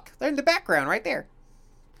 Look, they're in the background right there.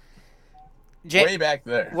 Way back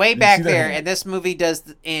there. Way back there, and this movie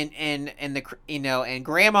does and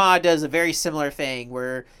Grandma does a very similar thing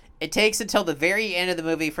where it takes until the very end of the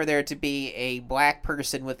movie for there to be a black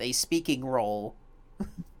person with a speaking role.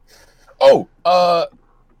 There's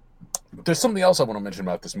something else I want to mention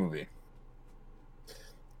about this movie.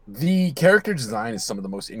 The character design is some of the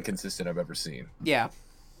most inconsistent I've ever seen. Yeah.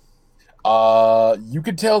 You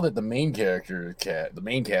could tell that the main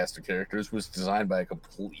cast of characters was designed by a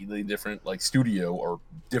completely different studio or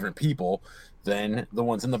different people than the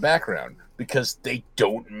ones in the background because they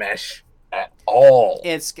don't mesh at all.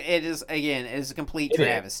 It is a complete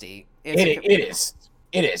travesty. It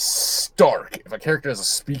is stark. If a character has a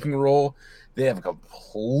speaking role, they have a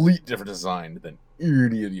complete different design than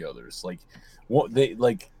any of the others.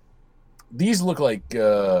 These look like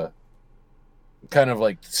kind of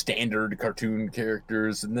like standard cartoon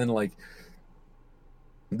characters, and then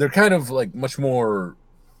they're kind of much more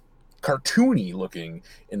cartoony looking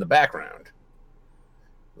in the background.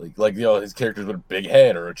 His characters with a big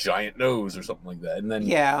head or a giant nose or something like that, and then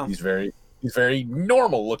these very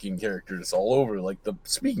normal looking characters all over the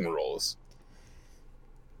speaking roles.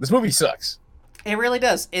 This movie sucks. It really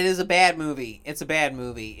does. It is a bad movie. It's a bad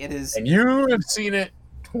movie. It is. And you have seen it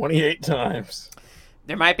 28 times.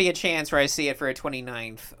 There might be a chance where I see it for a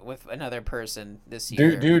 29th with another person this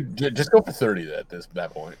year. Dude, just go for 30 at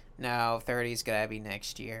that point. No, 30's gotta be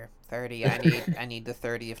next year. 30, I need the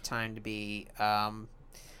 30th time to be,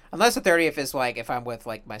 unless the 30th is if I'm with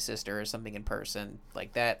my sister or something in person,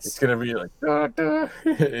 that's. It's gonna be dun, dun.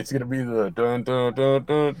 It's gonna be the dun dun dun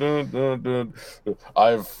dun dun dun dun.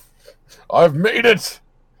 I've made it.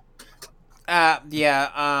 Yeah.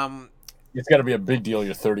 It's gotta be a big deal.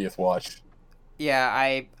 Your 30th watch. Yeah,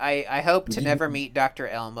 I hope to never meet Dr.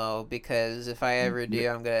 Elmo because if I ever do,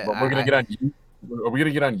 I'm gonna. But we're gonna get on. Are we gonna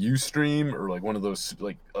get on UStream or one of those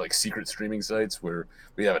secret streaming sites where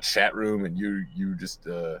we have a chat room and you just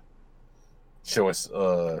show us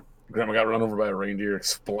Grandma got run over by a reindeer,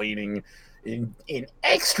 explaining in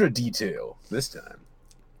extra detail this time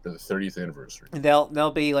for the 30th anniversary. They'll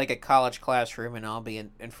be a college classroom and I'll be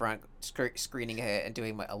in front screening it and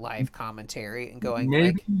doing a live commentary and going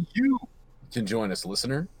maybe you can join us,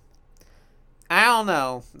 listener. I don't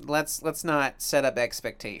know. Let's not set up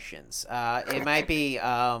expectations. It might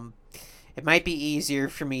be easier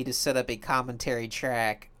for me to set up a commentary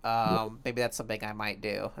track. Maybe that's something I might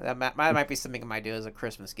do. That might be something I might do as a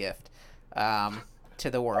Christmas gift to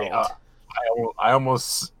the world. I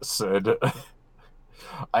almost said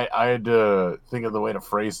I had to think of the way to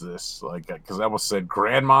phrase this, like, because I almost said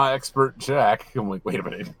Grandma Expert Jack. I'm like, wait a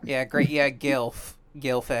minute. Yeah, great. Yeah, Gilf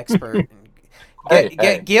expert. Hey.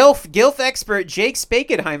 Gilf expert Jake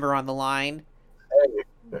Spakenheimer on the line.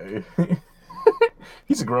 Hey.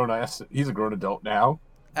 He's a grown adult now.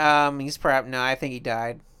 He's probably no. I think he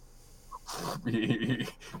died.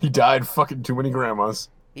 He died fucking too many grandmas.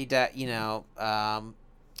 He died.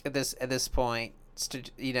 At this point,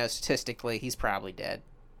 statistically, he's probably dead.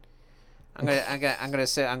 I'm gonna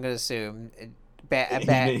assume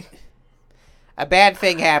a bad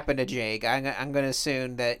thing happened to Jake. I'm gonna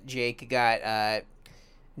assume that Jake got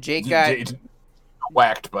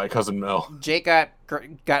whacked by Cousin Mel. Jake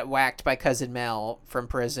got whacked by Cousin Mel from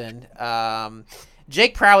prison.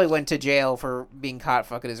 Jake probably went to jail for being caught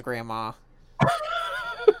fucking his grandma.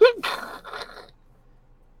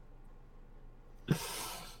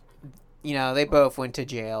 They both went to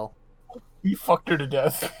jail. He fucked her to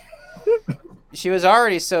death. She was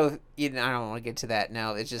already so. I don't want to get to that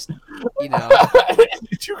now. It's just,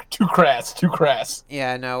 too crass.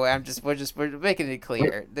 Yeah, no. We're making it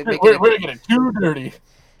clear. We're making it too dirty.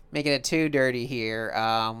 Making it too dirty here.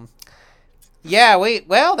 Yeah.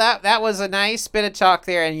 Well, that was a nice bit of talk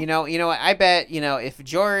there, and you know what? I bet if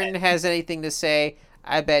Jordan has anything to say,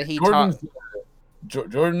 I bet he talked.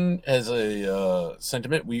 Jordan has a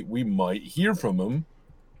sentiment. We might hear from him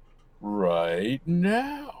right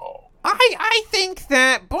now. I think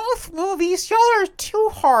that both movies, y'all are too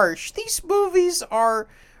harsh. These movies are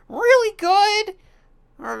really good.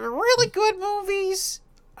 Are really good movies.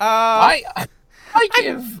 I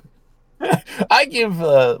give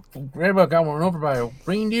Grandma Got Run Over by a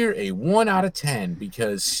Reindeer a 1 out of 10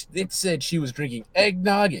 because it said she was drinking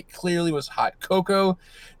eggnog. It clearly was hot cocoa.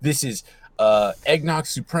 This is eggnog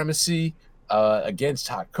supremacy against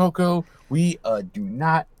hot cocoa. We do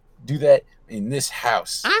not do that in this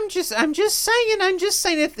house. I'm just saying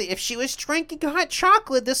if she was drinking hot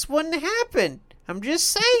chocolate, this wouldn't happen. I'm just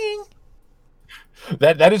saying.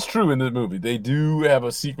 That is true in the movie. They do have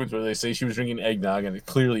a sequence where they say she was drinking eggnog, and it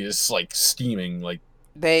clearly is like steaming. Like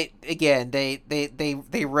they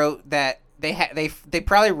wrote that they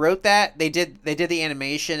probably wrote that they did the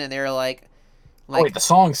animation, and they were like oh, wait, the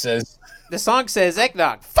song says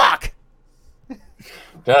eggnog. Fuck.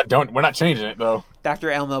 We're not changing it though.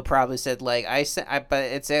 Dr. Elmo probably said but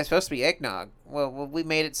it's supposed to be eggnog. Well, we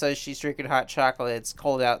made it so she's drinking hot chocolate. It's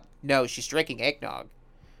cold out. No, she's drinking eggnog.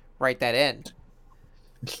 Write that in.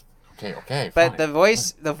 Okay. But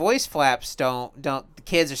fine. the voice flaps don't. The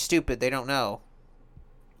kids are stupid. They don't know.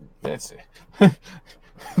 That's it.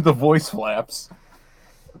 The voice flaps.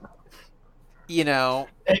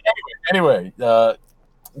 Anyway.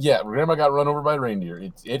 Yeah, Grandma Got Run Over by a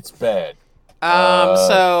Reindeer. It's bad.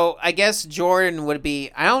 So I guess Jordan would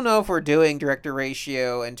be. I don't know if we're doing director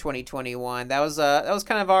ratio in 2021. That was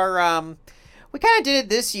kind of our. We kind of did it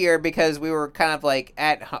this year because we were kind of like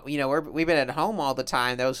we've been at home all the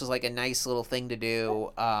time. That was just like a nice little thing to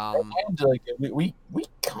do. We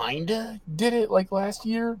kind of did it like last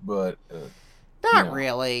year, but not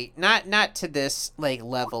really. Not to this like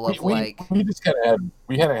level of we just kind of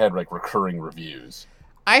had like recurring reviews.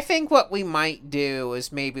 I think what we might do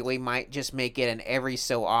is maybe we might just make it an every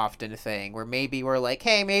so often thing where maybe we're like,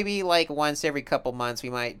 hey, maybe like once every couple months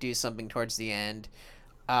we might do something towards the end,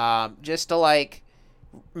 just to like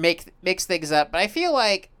mix things up. But I feel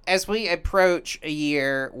like as we approach a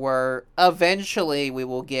year where eventually we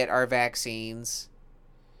will get our vaccines,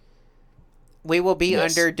 we will be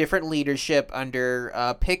under different leadership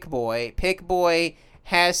under Pick Boy. Pick Boy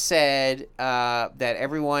has said that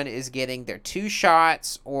everyone is getting their 2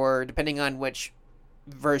 shots, or depending on which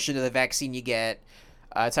version of the vaccine you get,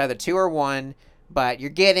 it's either 2 or 1. But you're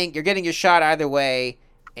getting your shot either way,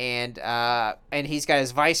 and he's got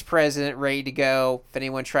his vice president ready to go if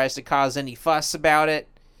anyone tries to cause any fuss about it.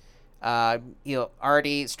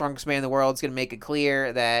 Artie, strongest man in the world, is going to make it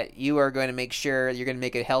clear that you are going to make sure you're going to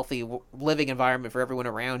make a healthy living environment for everyone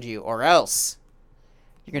around you, or else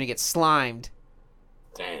you're going to get slimed.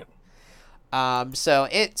 Damn. So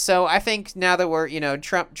I think now that we're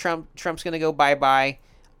Trump's gonna go bye,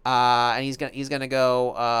 and he's gonna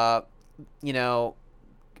go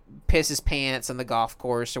piss his pants on the golf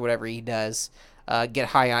course or whatever he does, get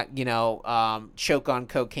high on choke on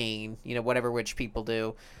cocaine, whatever rich people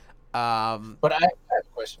do. But I have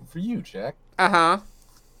a question for you, Jack.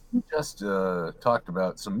 You just talked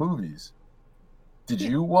about some movies. Did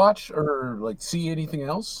you watch or like see anything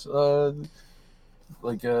else?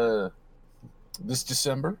 This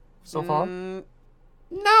December so far?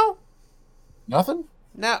 No. Nothing?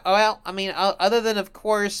 No, well, I mean, other than of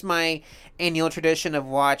course my annual tradition of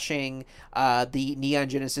watching the Neon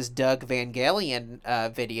Genesis Doug Vangelion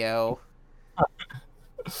video.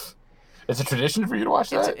 It's a tradition for you to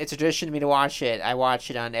watch that? It's a tradition to me to watch it. I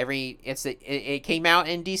watch it on every. It came out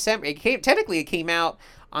in December. It came out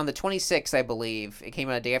on the 26th, I believe. It came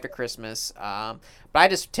out a day after Christmas. But I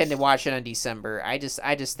just tend to watch it on December. I just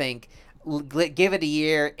think give it a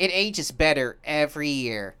year. It ages better every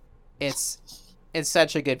year. It's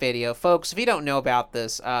such a good video, folks. If you don't know about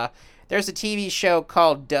this, there's a TV show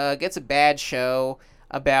called Doug. It's a bad show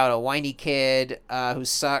about a whiny kid who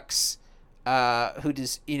sucks. Who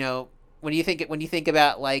just when you think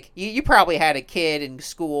about like you probably had a kid in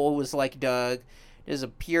school who was like Doug, is a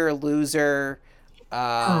pure loser.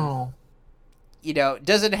 Doesn't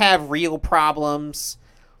have real problems.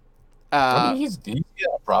 I mean, he's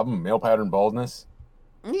got a problem, male pattern baldness.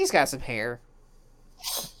 He's got some hair.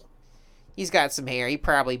 He's got some hair. He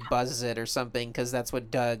probably buzzes it or something because that's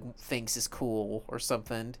what Doug thinks is cool or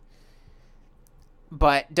something.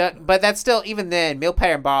 But that's still, even then, male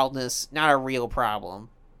pattern baldness, not a real problem.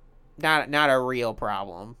 Not a real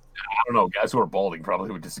problem. I don't know. Guys who are balding probably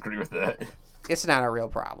would disagree with that. It's not a real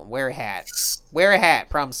problem. Wear a hat. Wear a hat.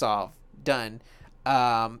 Problem solved. Done.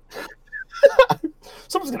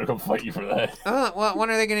 Someone's gonna come fight you for that. What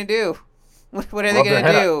are they gonna do? What are they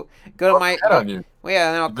gonna do? Go to my head on you. Well,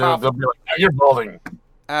 yeah, They'll be like, "No, you're balding."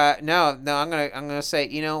 No. I'm gonna say,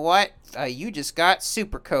 you know what? You just got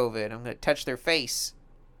super COVID. I'm gonna touch their face.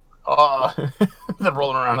 They're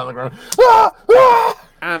rolling around on the ground.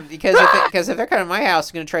 Because if they're coming to my house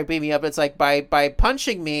and gonna try to beat me up, it's like by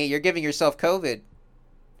punching me, you're giving yourself COVID.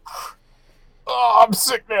 Oh, I'm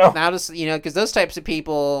sick now. Now, just because those types of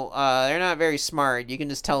people, they're not very smart. You can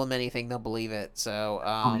just tell them anything, they'll believe it. So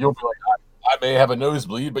you'll be like, I may have a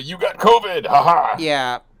nosebleed, but you got COVID. Haha.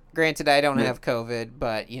 Yeah. Granted, I don't have COVID,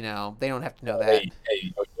 but they don't have to know that. Hey,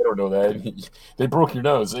 they don't know that. They broke your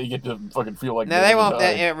nose. They get to fucking feel like. No, they won't.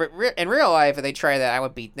 In real life, if they try that, I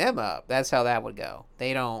would beat them up. That's how that would go.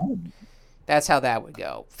 They don't. That's how that would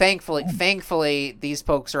go. Thankfully, these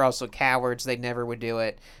folks are also cowards. They never would do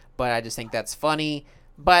it. But I just think that's funny.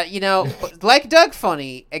 But like Doug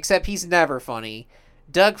Funny, except he's never funny.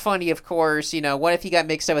 Doug Funny, of course. What if he got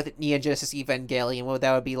mixed up with Neon Genesis Evangelion? What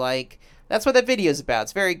that would be like? That's what that video is about.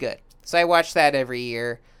 It's very good. So I watch that every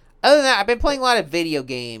year. Other than that, I've been playing a lot of video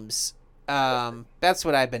games. That's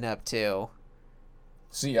what I've been up to.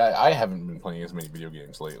 See, I haven't been playing as many video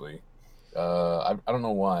games lately. I don't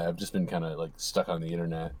know why. I've just been kind of like stuck on the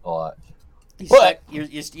internet a lot. You're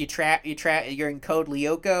in Code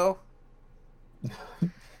Lyoko.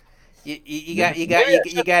 You got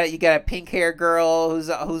a pink hair girl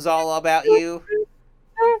who's all about you.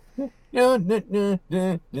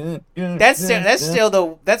 That's still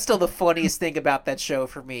the funniest thing about that show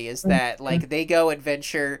for me is that like they go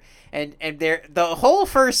adventure and the whole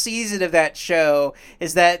first season of that show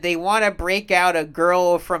is that they want to break out a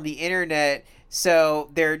girl from the internet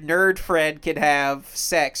so their nerd friend can have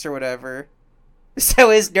sex or whatever. So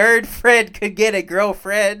his nerd friend could get a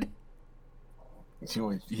girlfriend.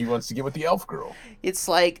 He wants to get with the elf girl. It's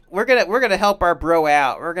like we're gonna help our bro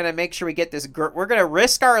out. We're gonna make sure we get this girl. We're gonna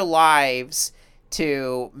risk our lives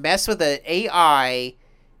to mess with an AI,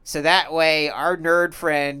 so that way our nerd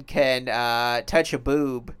friend can touch a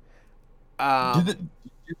boob. Did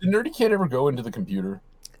the nerdy kid ever go into the computer?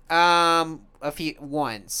 Once, okay.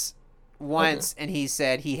 And he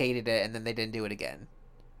said he hated it, and then they didn't do it again.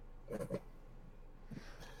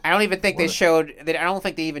 I don't even think they showed that. I don't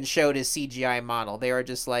think they even showed his CGI model. They were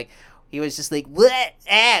just like, he was just like, what?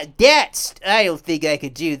 That's. I don't think I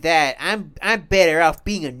could do that. I'm better off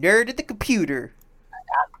being a nerd at the computer.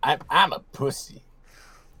 I'm a pussy.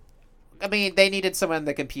 I mean, they needed someone on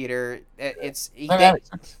the computer. The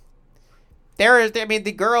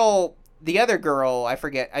other girl, I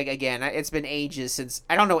forget. Again, it's been ages since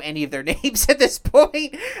I don't know any of their names at this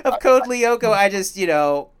point of Code Lyoko. I just, it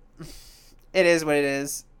is what it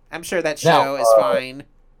is. I'm sure that show is fine.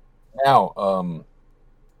 Now,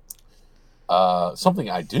 something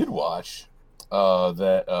I did watch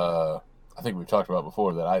that I think we've talked about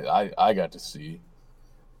before that I got to see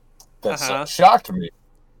that shocked me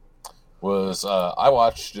was I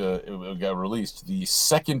watched it got released the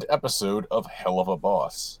second episode of Hell of a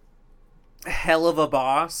Boss. Hell of a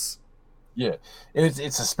Boss? Yeah, it's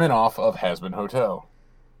a spinoff of Hazbin Hotel.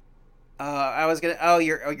 I was gonna.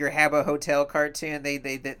 Your Habbo Hotel cartoon. They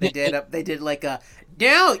did like a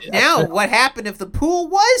now. What happened if the pool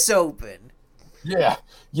was open? Yeah,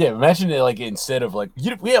 yeah. Imagine it like instead of like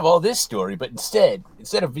we have all this story, but instead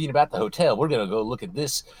of being about the hotel, we're gonna go look at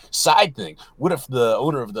this side thing. What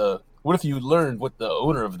if you learned what the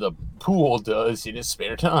owner of the pool does in his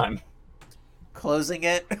spare time? Closing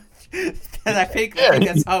it. And I Yeah, think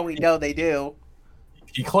that's all we know they do.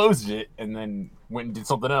 he closed it and then went and did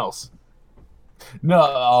something else.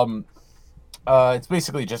 No, it's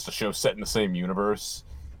basically just a show set in the same universe.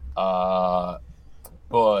 But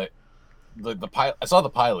the pilot, I saw the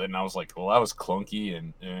pilot and I was like, well, that was clunky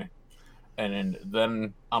and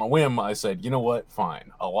then on a whim I said, you know what,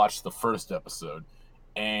 fine, I'll watch the first episode,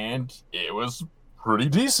 and it was pretty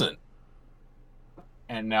decent.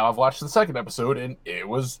 And now I've watched the second episode and it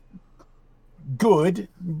was good,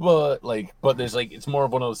 but there's like it's more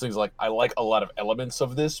of one of those things like I like a lot of elements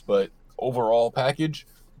of this, but overall package,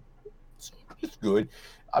 it's good.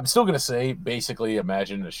 I'm still gonna say basically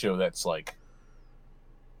imagine a show that's like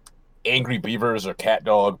Angry Beavers or Cat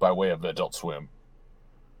Dog by way of Adult Swim.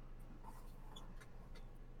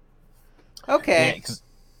 Okay. Because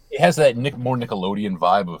it has that more Nickelodeon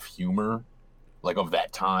vibe of humor, like of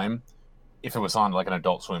that time. If it was on like an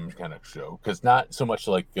Adult Swim kind of show, because not so much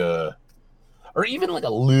like, or even like a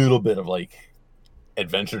little bit of like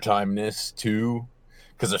Adventure Time-ness too,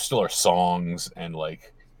 because there still are songs and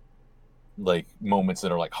like moments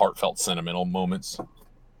that are like heartfelt, sentimental moments.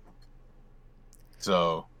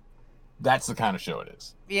 So that's the kind of show it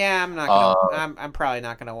is. Yeah, I'm not gonna. I'm probably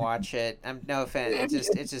not gonna watch it. No offense.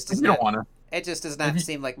 It just does You don't not. want to. It just does not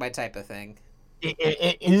seem like my type of thing.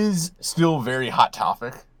 It is still very hot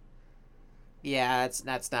topic. Yeah,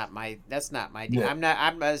 that's not my deal. Yeah.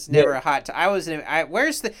 I was never a hot. Where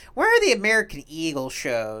are the American Eagle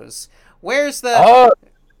shows? Where's the?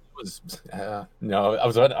 No,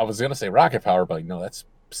 I was gonna say Rocket Power, but no, that's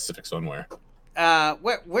Pacific Swimwear.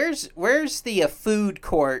 Where's the food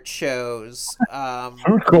court shows?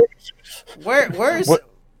 Food court. Where's What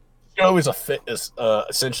show is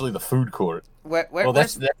essentially the food court? Well,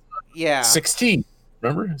 that's yeah. 16.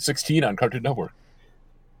 Remember 16 on Cartoon Network.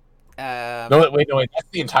 No, wait, that's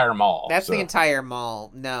the entire mall. That's the entire mall.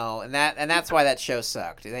 No, and that's why that show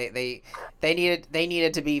sucked. They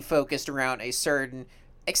needed to be focused around a certain.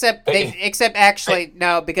 Except actually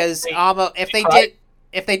no, because almost if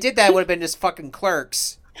they did that, it would have been just fucking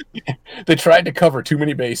Clerks. They tried to cover too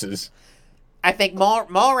many bases. I think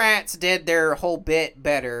Mallrats did their whole bit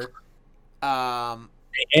better. And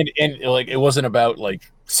like it wasn't about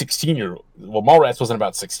like 16-year-old. Well, Mallrats wasn't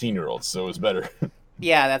about 16-year-olds, so it was better.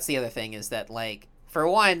 Yeah, that's the other thing is that like for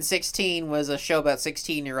one, 16 was a show about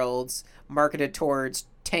 16-year-olds marketed towards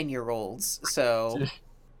 10-year-olds, so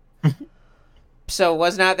it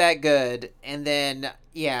was not that good. And then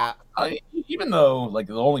yeah, even though like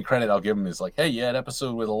the only credit I'll give him is like, hey, you had an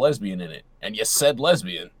episode with a lesbian in it, and you said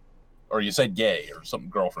lesbian, or you said gay, or something,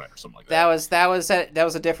 girlfriend, or something like that. That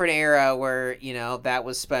was a different era where that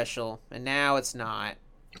was special, and now it's not.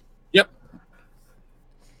 Yep.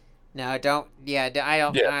 No, don't. Yeah, I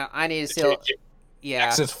don't. Yeah. I need to still. Yeah.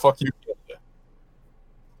 Says fuck you,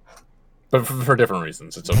 but for different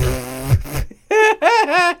reasons. It's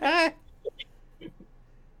okay.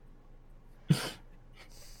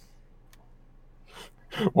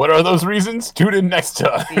 What are those reasons? Tune in next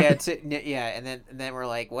time. Yeah, and then we're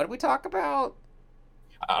like, what did we talk about?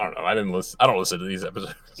 I don't know. I don't listen to these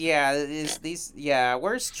episodes. Yeah, these. Yeah,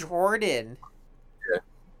 where's Jordan?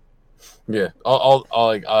 Yeah.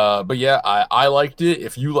 But yeah, I liked it.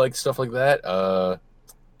 If you like stuff like that,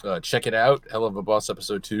 check it out. Hell of a Boss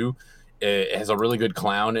episode 2. It has a really good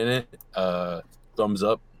clown in it. Thumbs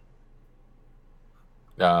up.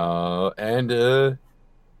 Yeah.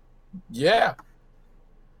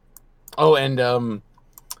 Oh, and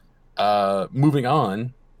moving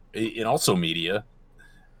on, in also media,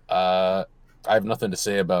 I have nothing to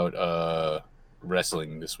say about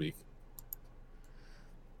wrestling this week.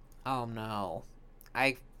 Oh no,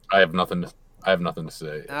 I have nothing to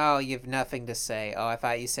say. Oh, you have nothing to say. Oh, I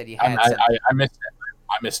thought you said you I had. I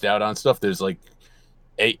missed out on stuff. There's like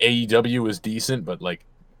AEW is decent, but like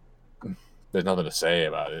there's nothing to say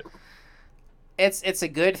about it. It's a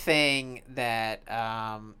good thing that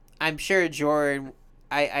I'm sure Jordan.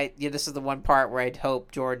 This is the one part where I'd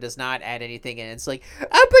hope Jordan does not add anything in. It's like I'm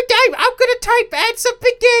gonna add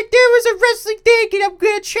something in. There was a wrestling thing, and I'm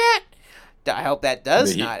gonna chat. I hope that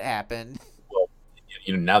does not happen. Well,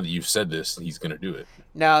 now that you've said this, he's gonna do it.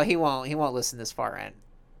 No, he won't. He won't listen this far in.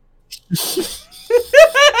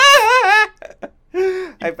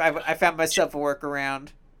 I found myself a workaround.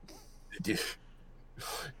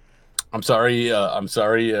 I'm sorry.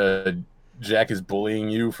 Jack is bullying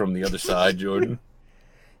you from the other side, Jordan.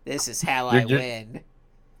 This is how I win.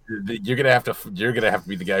 you're gonna have to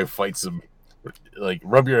be the guy who fights him. Like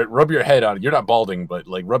rub your head on. You're not balding, but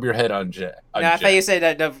like rub your head on Jack. No, I thought you said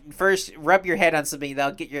that no, first rub your head on something,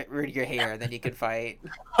 that'll get rid of your hair, then you can fight.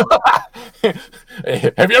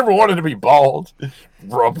 Have you ever wanted to be bald?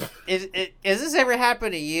 Rub. Is this ever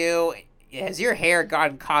happened to you? Has your hair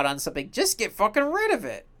gotten caught on something? Just get fucking rid of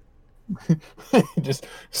it. Just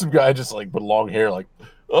some guy just like with long hair, like,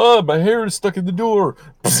 oh, my hair is stuck in the door.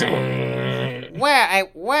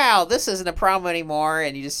 Wow, this isn't a problem anymore,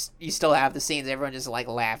 and you still have the scenes, everyone just like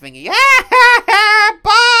laughing. Bald!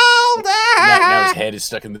 Now his head is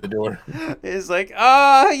stuck in the door. It's like,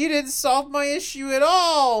 oh, you didn't solve my issue at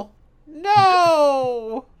all.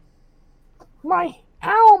 No. My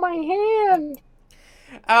hand.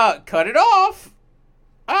 Cut it off.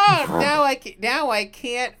 Oh, now I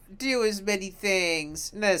can't do as many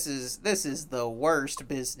things. This is the worst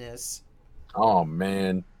business. Oh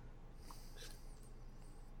man.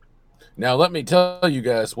 Now let me tell you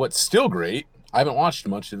guys what's still great. I haven't watched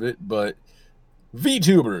much of it, but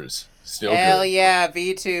VTubers still Hell good. yeah,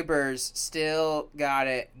 VTubers still got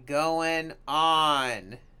it going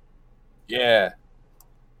on. Yeah.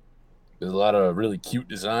 There's a lot of really cute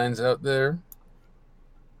designs out there.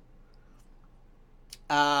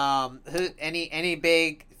 Any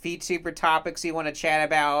big VTuber topics you want to chat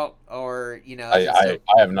about, or I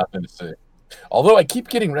have nothing to say. Although I keep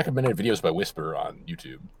getting recommended videos by Whisper on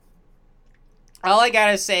YouTube. All I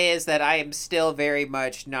gotta say is that I am still very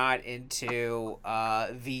much not into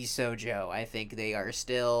VSojo. I think they are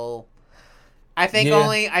still. I think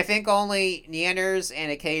only Neanders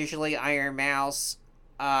and occasionally Iron Mouse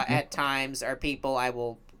at times are people I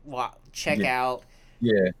will check out.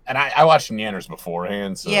 Yeah, and I watched Neanders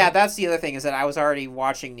beforehand. So. Yeah, that's the other thing, is that I was already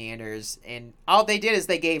watching Neanders, and all they did is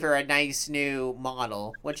they gave her a nice new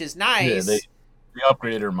model, which is nice. Yeah, they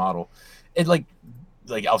upgraded her model. It like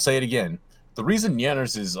I'll say it again. The reason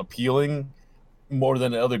Neanders is appealing more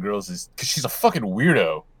than the other girls is because she's a fucking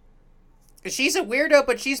weirdo. She's a weirdo,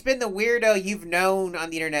 but she's been the weirdo you've known on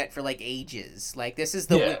the internet for like ages. Like this is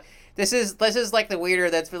this is like the weirdo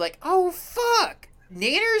that's been like, oh fuck.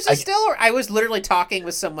 Nanners is still. I was literally talking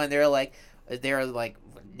with someone. They're like,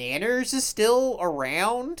 Nanners is still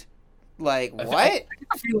around. Like what?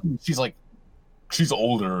 I feel she's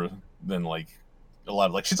older than like a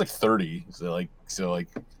lot of she's like 30.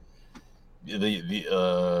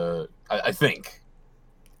 I think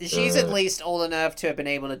she's at least old enough to have been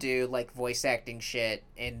able to do like voice acting shit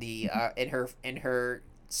in the in her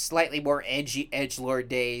slightly more edgelord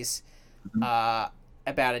days.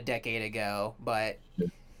 About a decade ago, but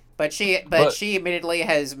she admittedly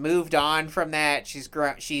has moved on from that.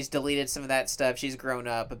 She's deleted some of that stuff. She's grown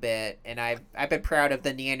up a bit, and I've been proud of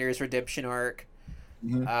the Neanders redemption arc.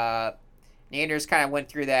 Mm-hmm. Neanders kind of went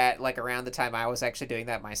through that like around the time I was actually doing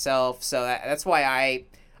that myself, so that's why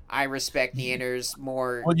I respect Neanders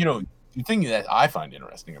more. Well, the thing that I find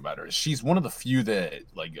interesting about her is she's one of the few that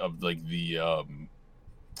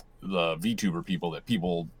the VTuber people that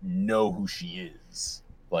people know who she is.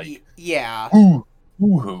 Like, yeah, who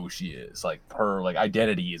she is. Like her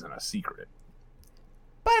identity isn't a secret.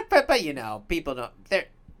 But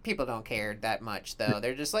people don't care that much though.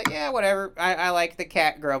 They're just like, yeah, whatever. I like the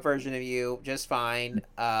cat girl version of you just fine.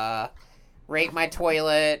 Rate my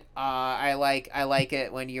toilet. I like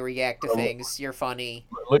it when you react to things. You're funny.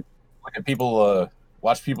 Look at people.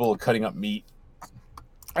 Watch people cutting up meat.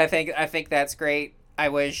 I think that's great. I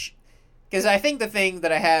wish, because I think the thing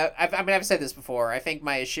that I've said this before. I think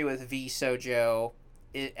my issue with VSojo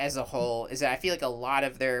as a whole is that I feel like a lot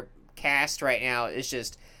of their cast right now is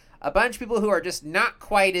just a bunch of people who are just not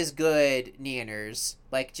quite as good Neanders,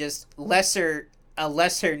 like just lesser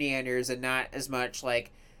Neanders, and not as much like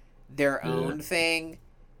their own thing.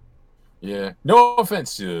 Yeah. No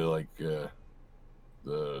offense to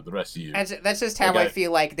the rest of you. That's just how I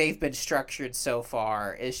feel like they've been structured so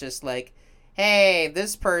far. It's just like, hey,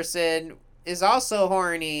 this person is also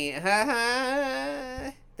horny.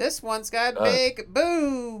 This one's got big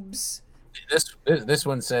boobs. This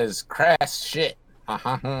one says crass shit.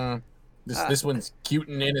 This one's cute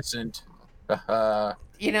and innocent.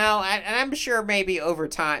 And I'm sure maybe over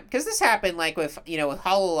time, because this happened like with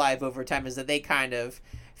Hololive over time, is that they kind of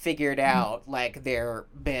figured out like their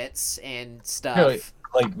bits and stuff.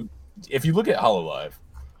 Like if you look at Hololive,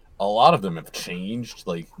 a lot of them have changed.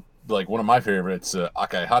 Like one of my favorites,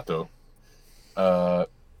 Akai Hato,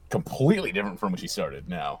 completely different from when she started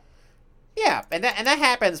now. Yeah, and that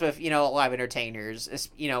happens with live entertainers,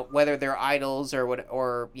 whether they're idols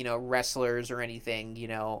or wrestlers or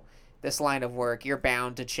anything. This line of work, you're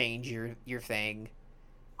bound to change your thing.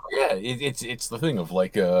 Yeah, it's the thing of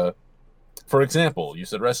for example, you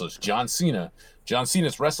said wrestlers. John Cena. John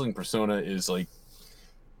Cena's wrestling persona is like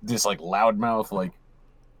this like loudmouth like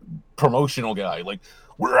promotional guy. Like,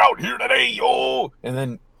 we're out here today, yo. And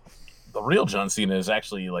then the real John Cena is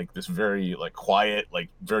actually like this very like quiet, like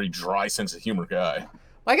very dry sense of humor guy.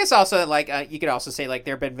 Well, I guess also like you could also say like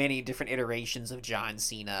there have been many different iterations of John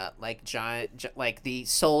Cena, like like the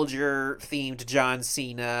soldier themed John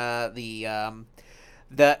Cena, the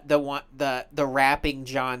rapping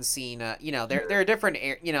John Cena. You know, there are different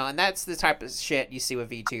and that's the type of shit you see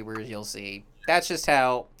with VTubers. You'll see that's just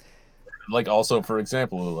how. Like also, for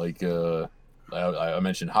example, like I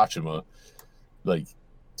mentioned Hachima, like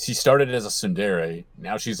she started as a tsundere.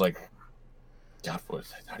 Now she's like, God, how do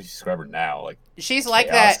you describe her now? Like she's like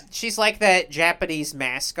chaos. that. She's like that Japanese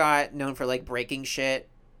mascot known for like breaking shit.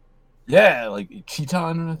 Yeah, like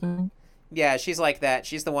Cheeton, I think. Yeah, she's like that.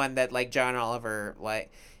 She's the one that like John Oliver like.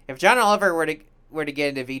 If John Oliver were to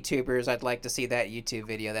get into VTubers, I'd like to see that YouTube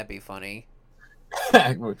video. That'd be funny.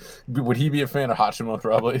 Would he be a fan of Hachima?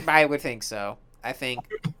 Probably. I would think so. I think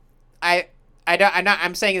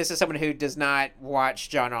I'm saying this as someone who does not watch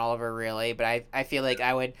John Oliver really, but I feel like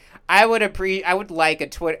I would like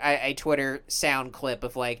a Twitter sound clip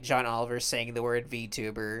of like John Oliver saying the word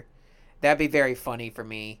VTuber. That'd be very funny for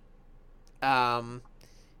me. It's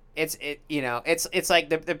like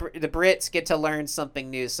the Brits get to learn something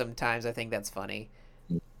new sometimes. I think that's funny.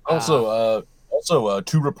 Also,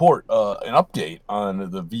 to report an update on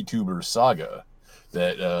the VTuber saga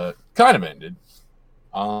that kind of ended.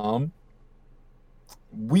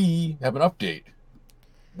 We have an update.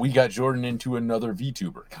 We got Jordan into another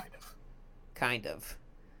VTuber, Kind of.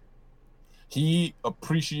 He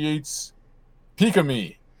appreciates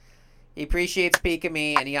Pikami. He appreciates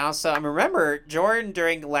Pikami, and he also, I remember Jordan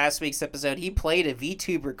during last week's episode, he played a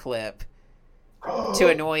VTuber clip to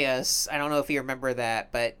annoy us. I don't know if you remember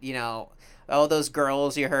that, but all those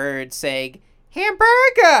girls you heard saying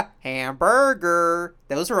hamburger, hamburger.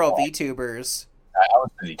 Those were all VTubers. I was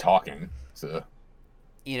busy talking, so.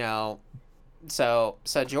 So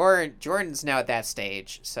Jordan's now at that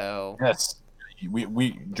stage. So yes,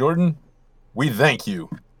 Jordan, we thank you.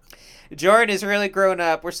 Jordan has really grown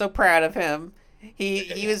up. We're so proud of him.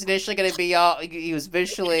 He was initially going to be he was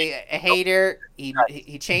visually a hater. He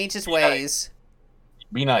changed his ways.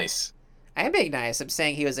 Be nice. I am being nice. I'm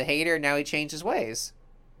saying he was a hater. Now he changed his ways.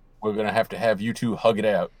 We're gonna have to have you two hug it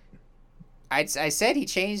out. I said he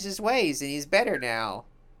changed his ways and he's better now.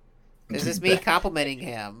 This is me complimenting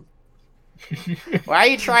him. Why are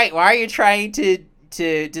you trying to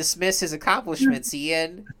dismiss his accomplishments,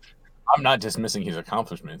 Ian? I'm not dismissing his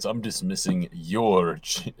accomplishments. I'm dismissing your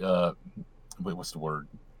what's the word?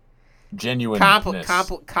 Genuineness.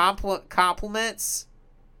 Compliments?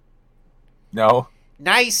 No.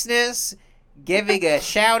 Niceness? Giving a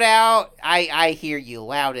shout out? I hear you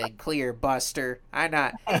loud and clear, Buster. I'm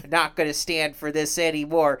not gonna stand for this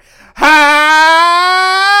anymore.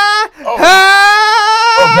 Ha! Oh, Ha!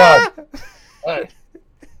 oh God. Hey.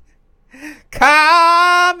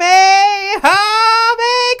 Kamehame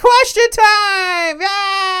question time!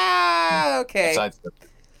 Yeah! Okay.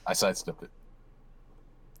 I sidestepped it.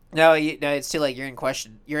 No, it's too late. You're in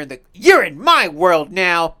question. You're in my world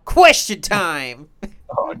now. Question time.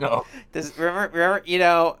 Oh no. Remember,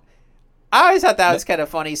 I always thought that was kind of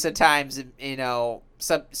funny sometimes,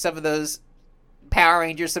 some of those Power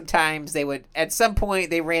Rangers, sometimes they would, at some point,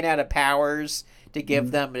 they ran out of powers to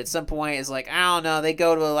give them, but at some point, it's like, I don't know, they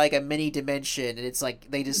go to like a mini dimension, and it's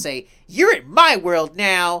like, they just say, you're in my world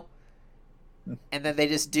now, and then they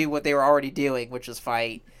just do what they were already doing, which was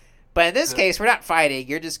fight. But in this case, we're not fighting,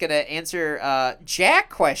 you're just gonna answer Jack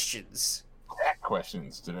questions. Jack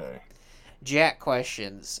questions today. Jack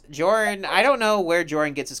questions. Jordan, I don't know where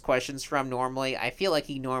Jordan gets his questions from normally. I feel like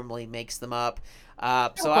he normally makes them up.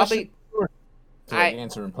 So I'll be...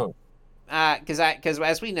 answer in post. Because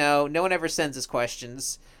as we know, no one ever sends us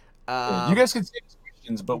questions. You guys can send us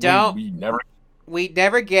questions, but we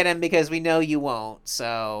never get them because we know you won't.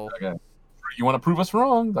 So okay. You want to prove us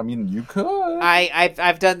wrong? I mean, you could.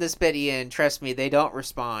 I've done this bit, Ian. Trust me, they don't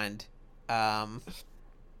respond. They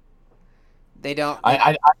don't.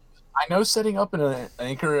 I know setting up an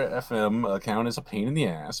Anchor FM account is a pain in the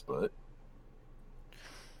ass, but.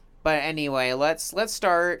 But anyway, let's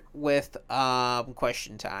start with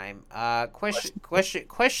question time.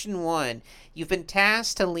 Question 1. You've been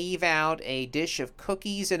tasked to leave out a dish of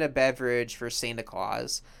cookies and a beverage for Santa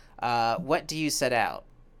Claus. What do you set out?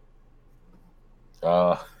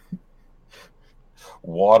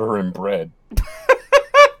 Water and bread.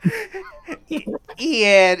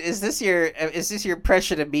 Ian, is this your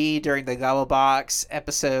impression of me during the Gobblebox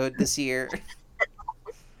episode this year?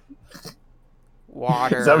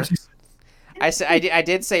 Water. Is that what you said? I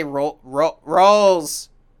did say rolls.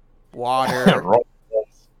 Water.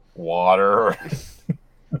 Water.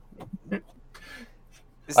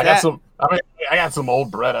 I got some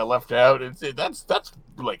old bread I left out. That's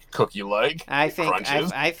like cookie like. I think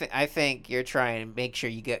Crunches. I think you're trying to make sure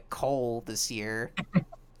you get coal this year.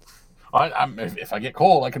 If I get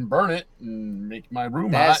coal, I can burn it and make my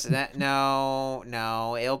room That's hot. that. No,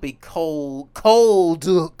 it'll be cold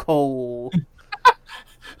coal.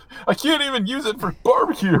 I can't even use it for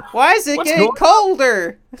barbecue. Why is it What's getting going-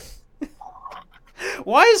 colder?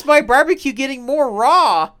 Why is my barbecue getting more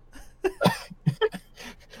raw?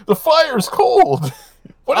 The fire's cold.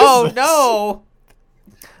 What is Oh this? no!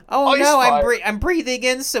 Oh Ice no! fire. I'm breathing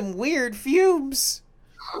in some weird fumes.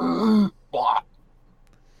 Blah.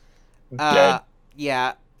 Dead.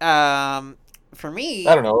 Yeah. For me,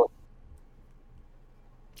 I don't know.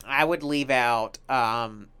 I would leave out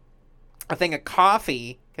a thing of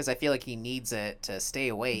coffee because I feel like he needs it to stay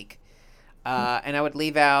awake. And I would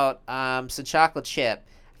leave out some chocolate chip.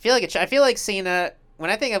 I feel like Santa. When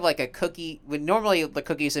I think of like a cookie, when normally the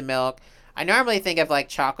cookies and milk, I normally think of like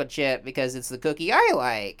chocolate chip because it's the cookie I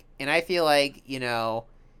like, and I feel like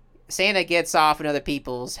Santa gets off in other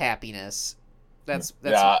people's happiness. That's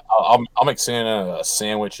Yeah, I'll make Santa a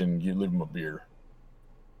sandwich and you leave him a beer.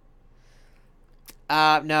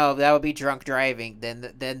 No, that would be drunk driving. Then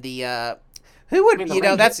the who would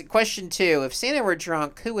that's question 2. If Santa were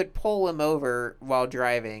drunk, who would pull him over while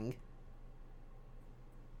driving?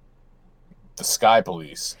 The Sky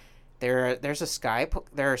Police. There are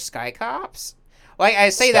sky cops. Well, I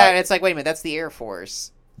say Sky- that and it's like, wait a minute, that's the Air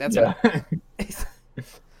Force. That's Yeah.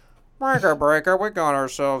 breaker. We got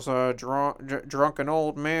ourselves a drunken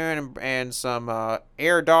old man and some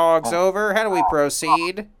air dogs over. How do we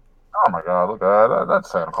proceed? Oh my God! Look at that.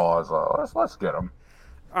 That's Santa Claus. Let's get him.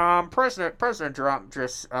 President Trump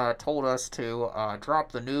just told us to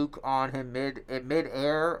drop the nuke on him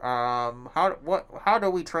mid-air. How do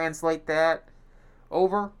we translate that?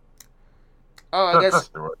 Over. Oh, I guess. Let's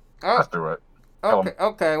do it. Oh, Let's do it. Kill him.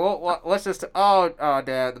 okay. Well, let's just. Dad,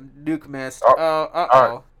 the nuke missed.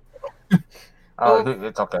 all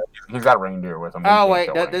It's okay. He's got reindeer with him. Oh wait,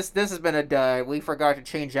 this has been a dud. We forgot to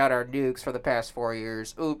change out our nukes for the past 4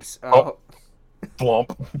 years. Oops.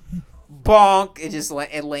 Blump. Bonk!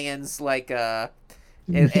 It lands like It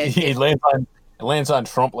lands on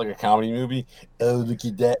Trump like a comedy movie. Oh, look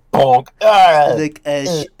at that bonk! Ah! like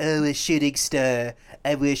a shooting star.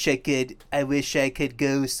 I wish I could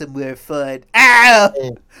go somewhere fun. Ow!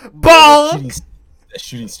 Bonk! The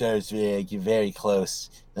shooting star is very close.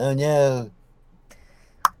 Oh no!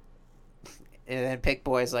 And then Pick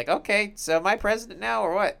Boy's like, okay, so am I president now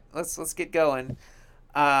or what? Let's get going.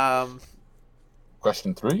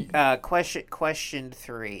 Question 3. Question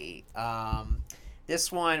 3. This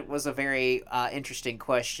one was a very interesting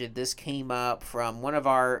question. This came up from one of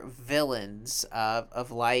our villains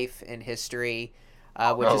of life and history,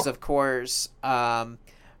 which is, of course, from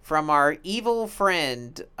our evil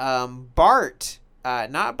friend, Bart.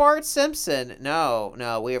 Not Bart Simpson.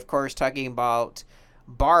 No. We, of course, talking about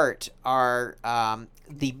Bart, our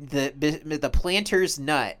the planter's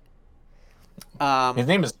nut. His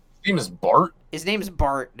name is Bart. His name's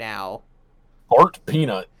Bart now. Bart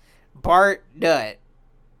Peanut. Bart Nut.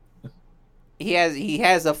 He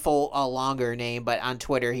has a longer name, but on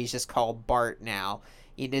Twitter he's just called Bart now.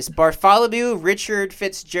 It is Bartholomew Richard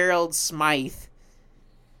Fitzgerald Smythe.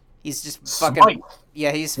 He's just fucking Smythe.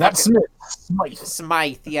 Yeah, he's Not fucking Smith. Smythe.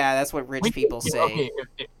 Smythe. Yeah, that's what rich people say Okay,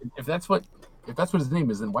 if that's what his name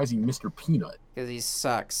is, then why is he Mr. Peanut? because he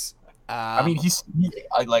sucks. I mean,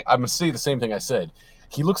 I'm gonna say the same thing I said.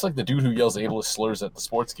 He looks like the dude who yells ableist slurs at the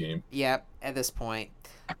sports game. Yep. At this point,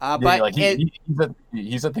 Yeah, but like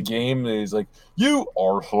he's at the game and he's like, "You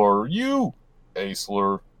are slur, you a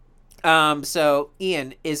slur." So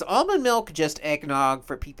Ian, is almond milk just eggnog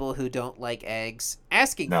for people who don't like eggs?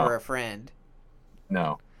 Asking No. for a friend.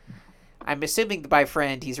 No. I'm assuming by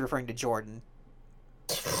friend he's referring to Jordan.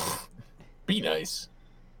 Be nice.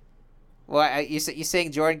 Well, you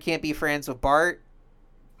saying Jordan can't be friends with Bart?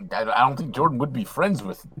 I don't think Jordan would be friends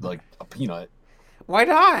with like a peanut. Why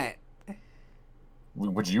not?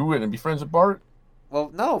 Would you want to be friends with Bart? Well,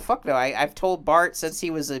 no, fuck no. I've told Bart since he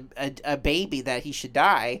was a baby that he should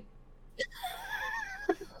die.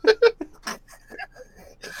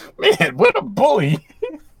 Man, what a bully!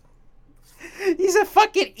 He's a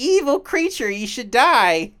fucking evil creature. He should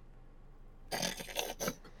die.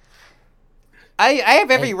 I have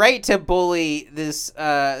every right to bully this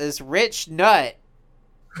rich nut.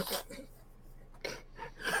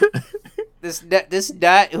 This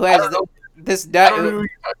nut who has this I nut don't know who, who you're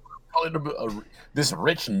calling him this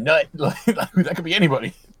rich nut. Like, that could be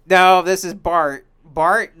anybody. No, this is Bart.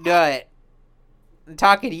 Bart Nut. I'm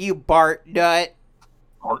talking to you, Bart Nut.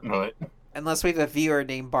 Bart Nut. Unless we have a viewer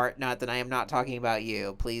named Bart Nut, then I am not talking about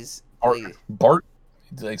you. Please, Bart. please. Bart.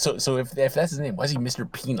 Like so, if that's his name, why is he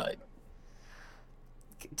Mr. Peanut?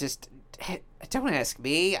 Just don't ask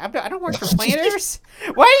me. I don't work for Planters.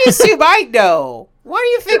 Why do you assume I know? Why do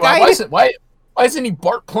you think Why isn't he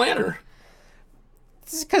Bart Planner?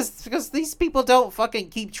 This is because these people don't fucking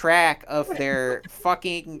keep track of their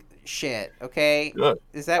fucking shit. Okay, Good.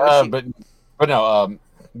 is that what? But no,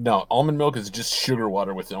 no. Almond milk is just sugar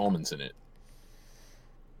water with almonds in it.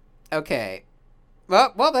 Okay,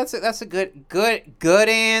 well, that's a good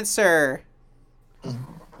answer.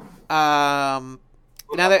 Now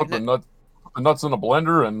Put the nuts in a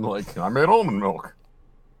blender and like I made almond milk.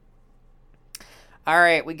 All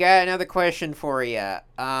right, we got another question for you.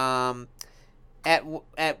 At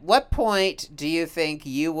what point do you think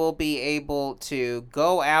you will be able to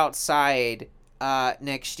go outside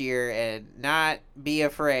next year and not be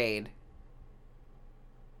afraid?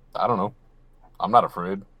 I don't know. I'm not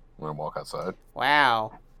afraid when I walk outside.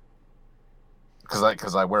 Wow.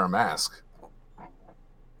 Because I wear a mask.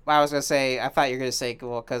 Well, I was gonna say, I thought you were gonna say,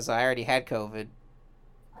 well, because I already had COVID.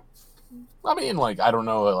 I mean, like, I don't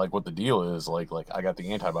know, like, what the deal is. Like, I got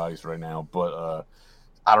the antibodies right now, but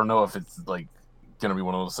I don't know if it's like gonna be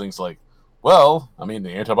one of those things. Like, well, I mean, the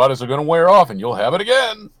antibodies are gonna wear off, and you'll have it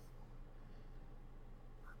again.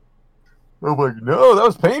 I'm like, no, that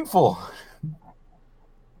was painful.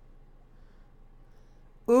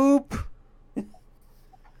 Oop.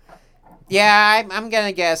 Yeah, I'm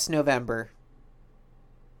gonna guess November.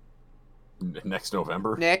 Next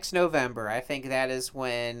November? Next November. I think that is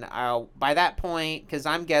when by that point, because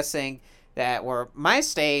I'm guessing that my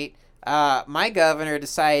state, my governor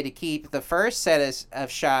decided to keep the first set of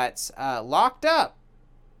shots locked up.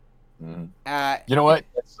 Mm-hmm. You know what?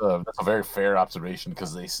 That's a very fair observation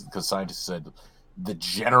because scientists said the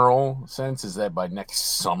general sense is that by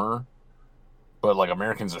next summer, but like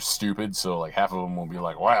Americans are stupid, so like half of them will be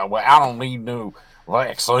like, well, I don't need no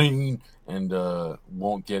vaccine. And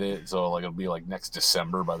won't get it, so like it'll be like next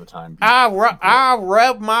December by the time. I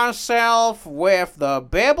rub myself with the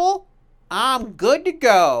Bibble. I'm good to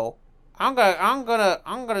go. I'm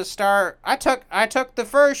gonna start. I took the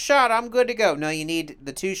first shot. I'm good to go. No, you need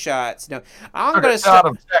the 2 shots. No, I'm gonna start.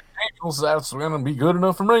 Of Jack Daniels, that's gonna be good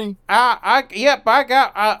enough for me. I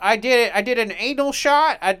did an anal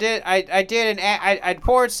shot. I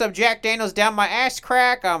poured some Jack Daniels down my ass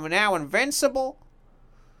crack. I'm now invincible.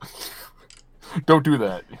 Don't do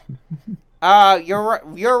that.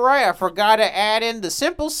 You're right. I forgot to add in the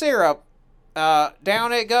simple syrup.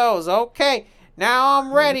 Down it goes. Okay, now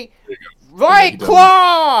I'm ready. Right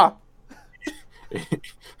claw.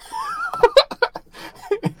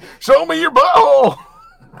 Show me your butthole.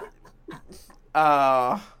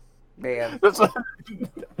 Man. That's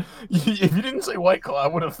if you didn't say White Claw, I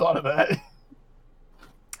would have thought of that.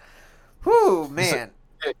 Whew, man.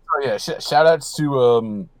 Shout outs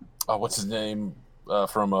to what's his name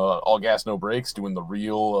from All Gas No Brakes doing the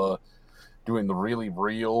really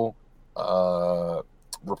real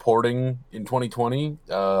reporting in 2020.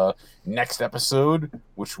 Next episode,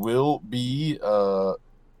 which will be the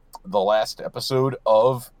last episode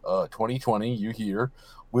of 2020, you hear,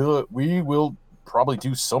 we will probably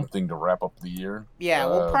do something to wrap up the year. Yeah,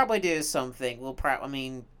 we'll probably do something.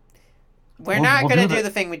 We're not going to do the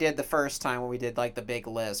thing we did the first time when we did, like, the big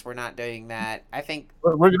list. We're not doing that. I think...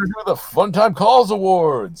 We're going to do the Fun Time Calls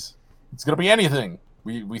Awards. It's going to be anything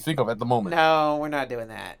we think of at the moment. No, we're not doing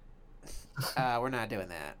that. We're not doing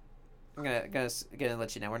that. I'm gonna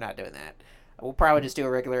let you know we're not doing that. We'll probably just do a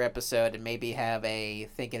regular episode and maybe have a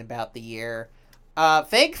thinking about the year.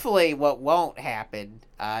 Thankfully, what won't happen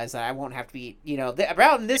is that I won't have to eat.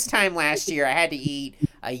 Around this time last year, I had to eat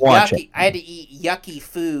yucky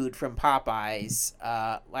food from Popeyes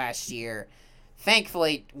last year.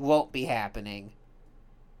 Thankfully, won't be happening.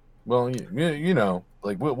 Well,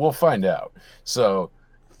 we'll find out. So,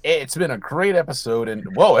 it's been a great episode, and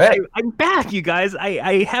whoa, hey, I'm back, you guys.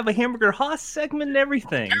 I have a Hamburger Haas segment and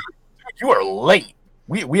everything. Dude, you are late.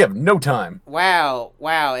 We have no time. Wow,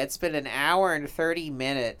 it's been an hour and 30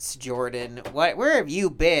 minutes, Jordan. Where have you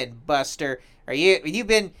been, Buster? You've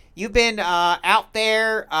been out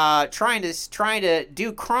there trying to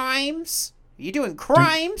do crimes? Are you doing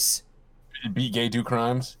crimes? Be gay, do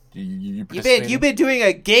crimes? You've been doing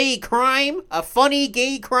a gay crime, a funny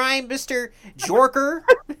gay crime, Mr. Jorker?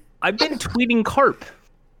 I've been tweeting carp.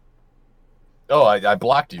 Oh, I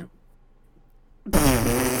blocked you.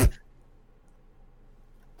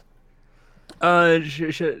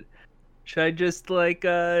 Should I just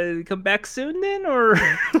come back soon then, or?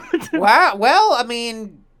 Wow. Well, I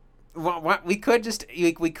mean, we could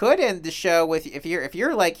we could end the show with if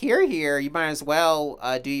you're like here, you might as well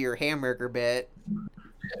do your hamburger bit.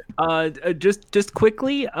 Just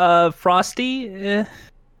quickly, Frosty,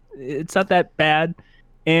 it's not that bad,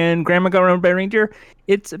 and Grandma Got Run by a Reindeer,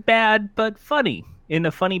 it's bad but funny in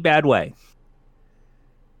a funny bad way.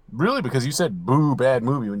 Really? Because you said boo, bad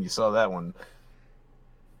movie when you saw that one.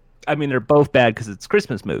 I mean, they're both bad because it's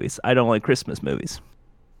Christmas movies. I don't like Christmas movies.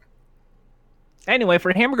 Anyway,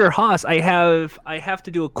 for Hamburger Haas, I have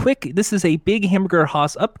to do a quick. This is a big Hamburger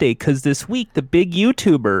Haas update because this week the big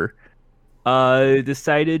YouTuber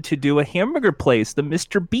decided to do a hamburger place, the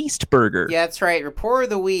Mr. Beast Burger. Yeah, that's right. Reporter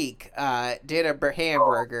of the Week did a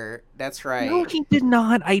hamburger. That's right. No, he did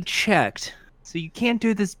not. I checked. So you can't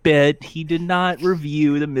do this bit. He did not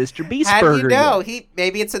review the Mr. Beast How Burger. do you know? Yet.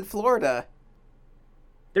 Maybe it's in Florida.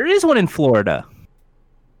 There is one in Florida.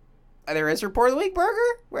 There is Reporter of the Week burger?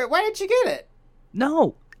 Why didn't you get it?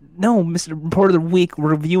 No, Mr. Reporter of the Week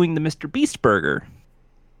reviewing the Mr. Beast Burger.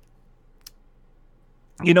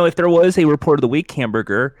 You know, if there was a Report of the Week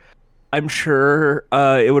hamburger, I'm sure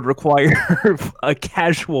it would require a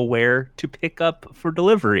casual wear to pick up for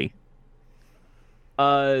delivery.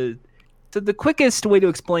 So the quickest way to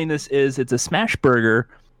explain this is it's a smash burger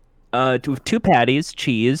with 2 patties,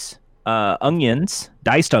 cheese, onions,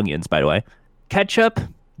 diced onions, by the way, ketchup,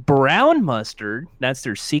 brown mustard, that's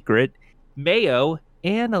their secret, mayo,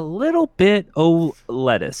 and a little bit of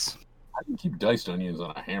lettuce. How do you keep diced onions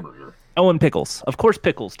on a hamburger? Oh, and pickles. Of course,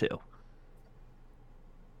 pickles, too.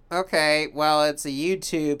 Okay, well, it's a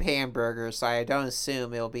YouTube hamburger, so I don't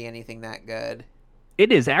assume it'll be anything that good.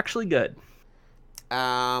 It is actually good.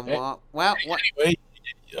 Well, Anyway,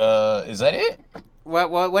 is that it?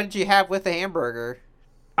 what did you have with the hamburger?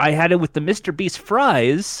 I had it with the Mr. Beast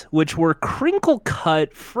fries, which were crinkle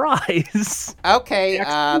cut fries. Okay,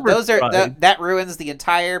 Those are that ruins the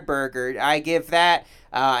entire burger. I give that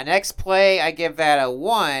next play. I give that a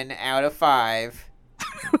 1 out of 5.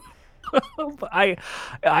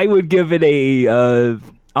 I would give it a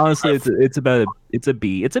honestly it's a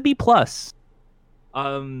B. It's a B plus.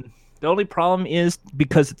 The only problem is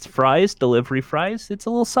because it's fries, delivery fries, it's a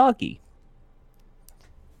little soggy.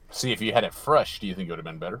 See, if you had it fresh, do you think it would have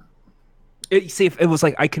been better? See, if it was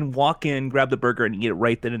like I can walk in, grab the burger, and eat it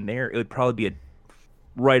right then and there, it would probably be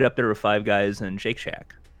right up there with Five Guys and Shake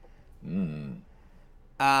Shack.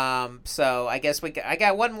 So I guess I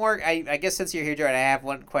got one more. I guess since you're here, Jordan, I have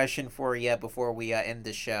one question for you before we end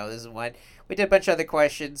the show. This is one. We did a bunch of other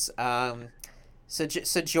questions. So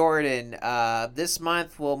Jordan, this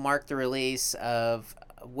month will mark the release of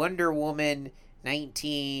Wonder Woman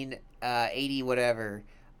 1980 whatever.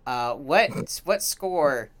 What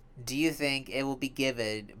score do you think it will be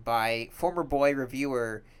given by former boy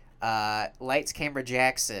reviewer Lights Camera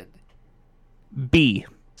Jackson? B.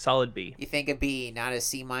 Solid B. You think a B, not a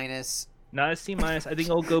C minus? Not a C minus. I think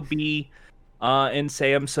I'll go B and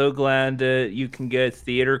say I'm so glad that you can get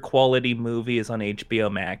theater quality movies on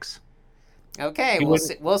HBO Max. Okay,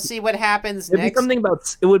 we'll see what happens It'd next. Be something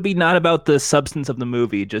about it would be not about the substance of the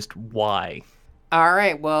movie, just why. All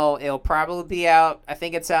right, well, it'll probably be out. I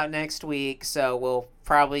think it's out next week, so we'll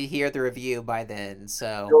probably hear the review by then.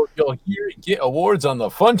 So you'll hear it get awards on the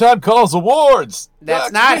Fun Time Calls Awards.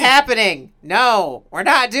 That's not happening. No, we're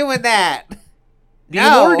not doing that. The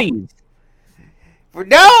awardees.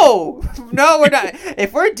 No, we're not.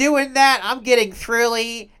 If we're doing that, I'm getting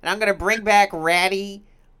Thrilly, and I'm gonna bring back Ratty.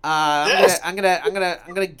 I'm gonna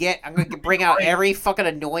bring out every fucking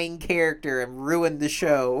annoying character and ruin the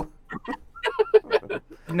show.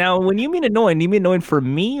 Now, when you mean annoying, do you mean annoying for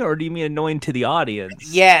me, or do you mean annoying to the audience?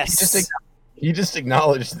 Yes. He just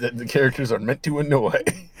acknowledged that the characters are meant to annoy.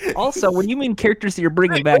 Also, when you mean characters that you're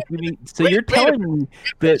bringing back, you mean you're telling me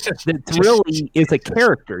that Thrilly is a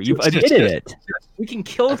character. You've admitted it. We can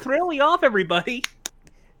kill Thrilly off, everybody.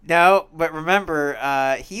 No, but remember,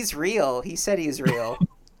 he's real. He said he's real.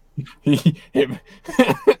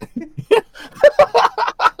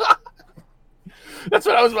 That's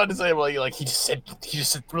what I was about to say. Well, he just said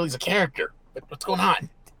Thrilly's a character. What's going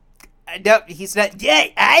on? No, he's not. Yeah,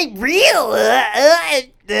 I'm real. Oh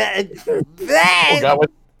God,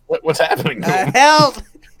 what's happening? Help!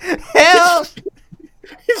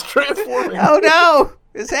 He's transforming. Oh no,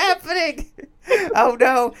 it's happening. Oh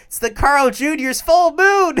no, it's the Carl Jr.'s full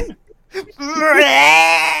moon.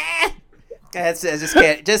 That's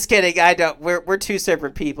just kidding. I don't. We're two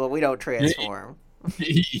separate people. We don't transform.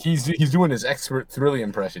 He's doing his expert Thrilly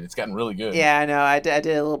impression. It's gotten really good. Yeah, I know. I did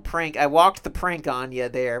a little prank. I walked the prank on you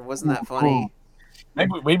there. Wasn't that funny?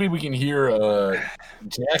 Maybe we can hear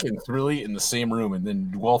Jack and Thrilly in the same room, and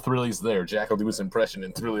then while Thrilly's there, Jack will do his impression,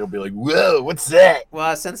 and Thrilly will be like, "Whoa, what's that?"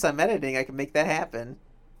 Well, since I'm editing, I can make that happen.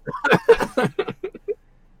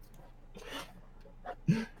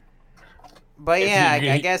 But yeah,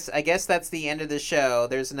 I guess that's the end of the show.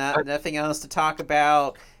 There's nothing else to talk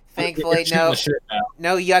about. Thankfully,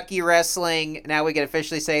 no yucky wrestling. Now we can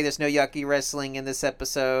officially say there's no yucky wrestling in this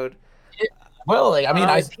episode. Well, I mean,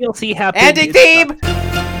 TLC happened. Ending theme.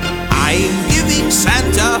 I'm giving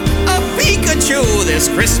Santa a Pikachu this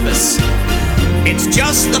Christmas. It's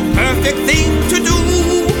just the perfect thing to do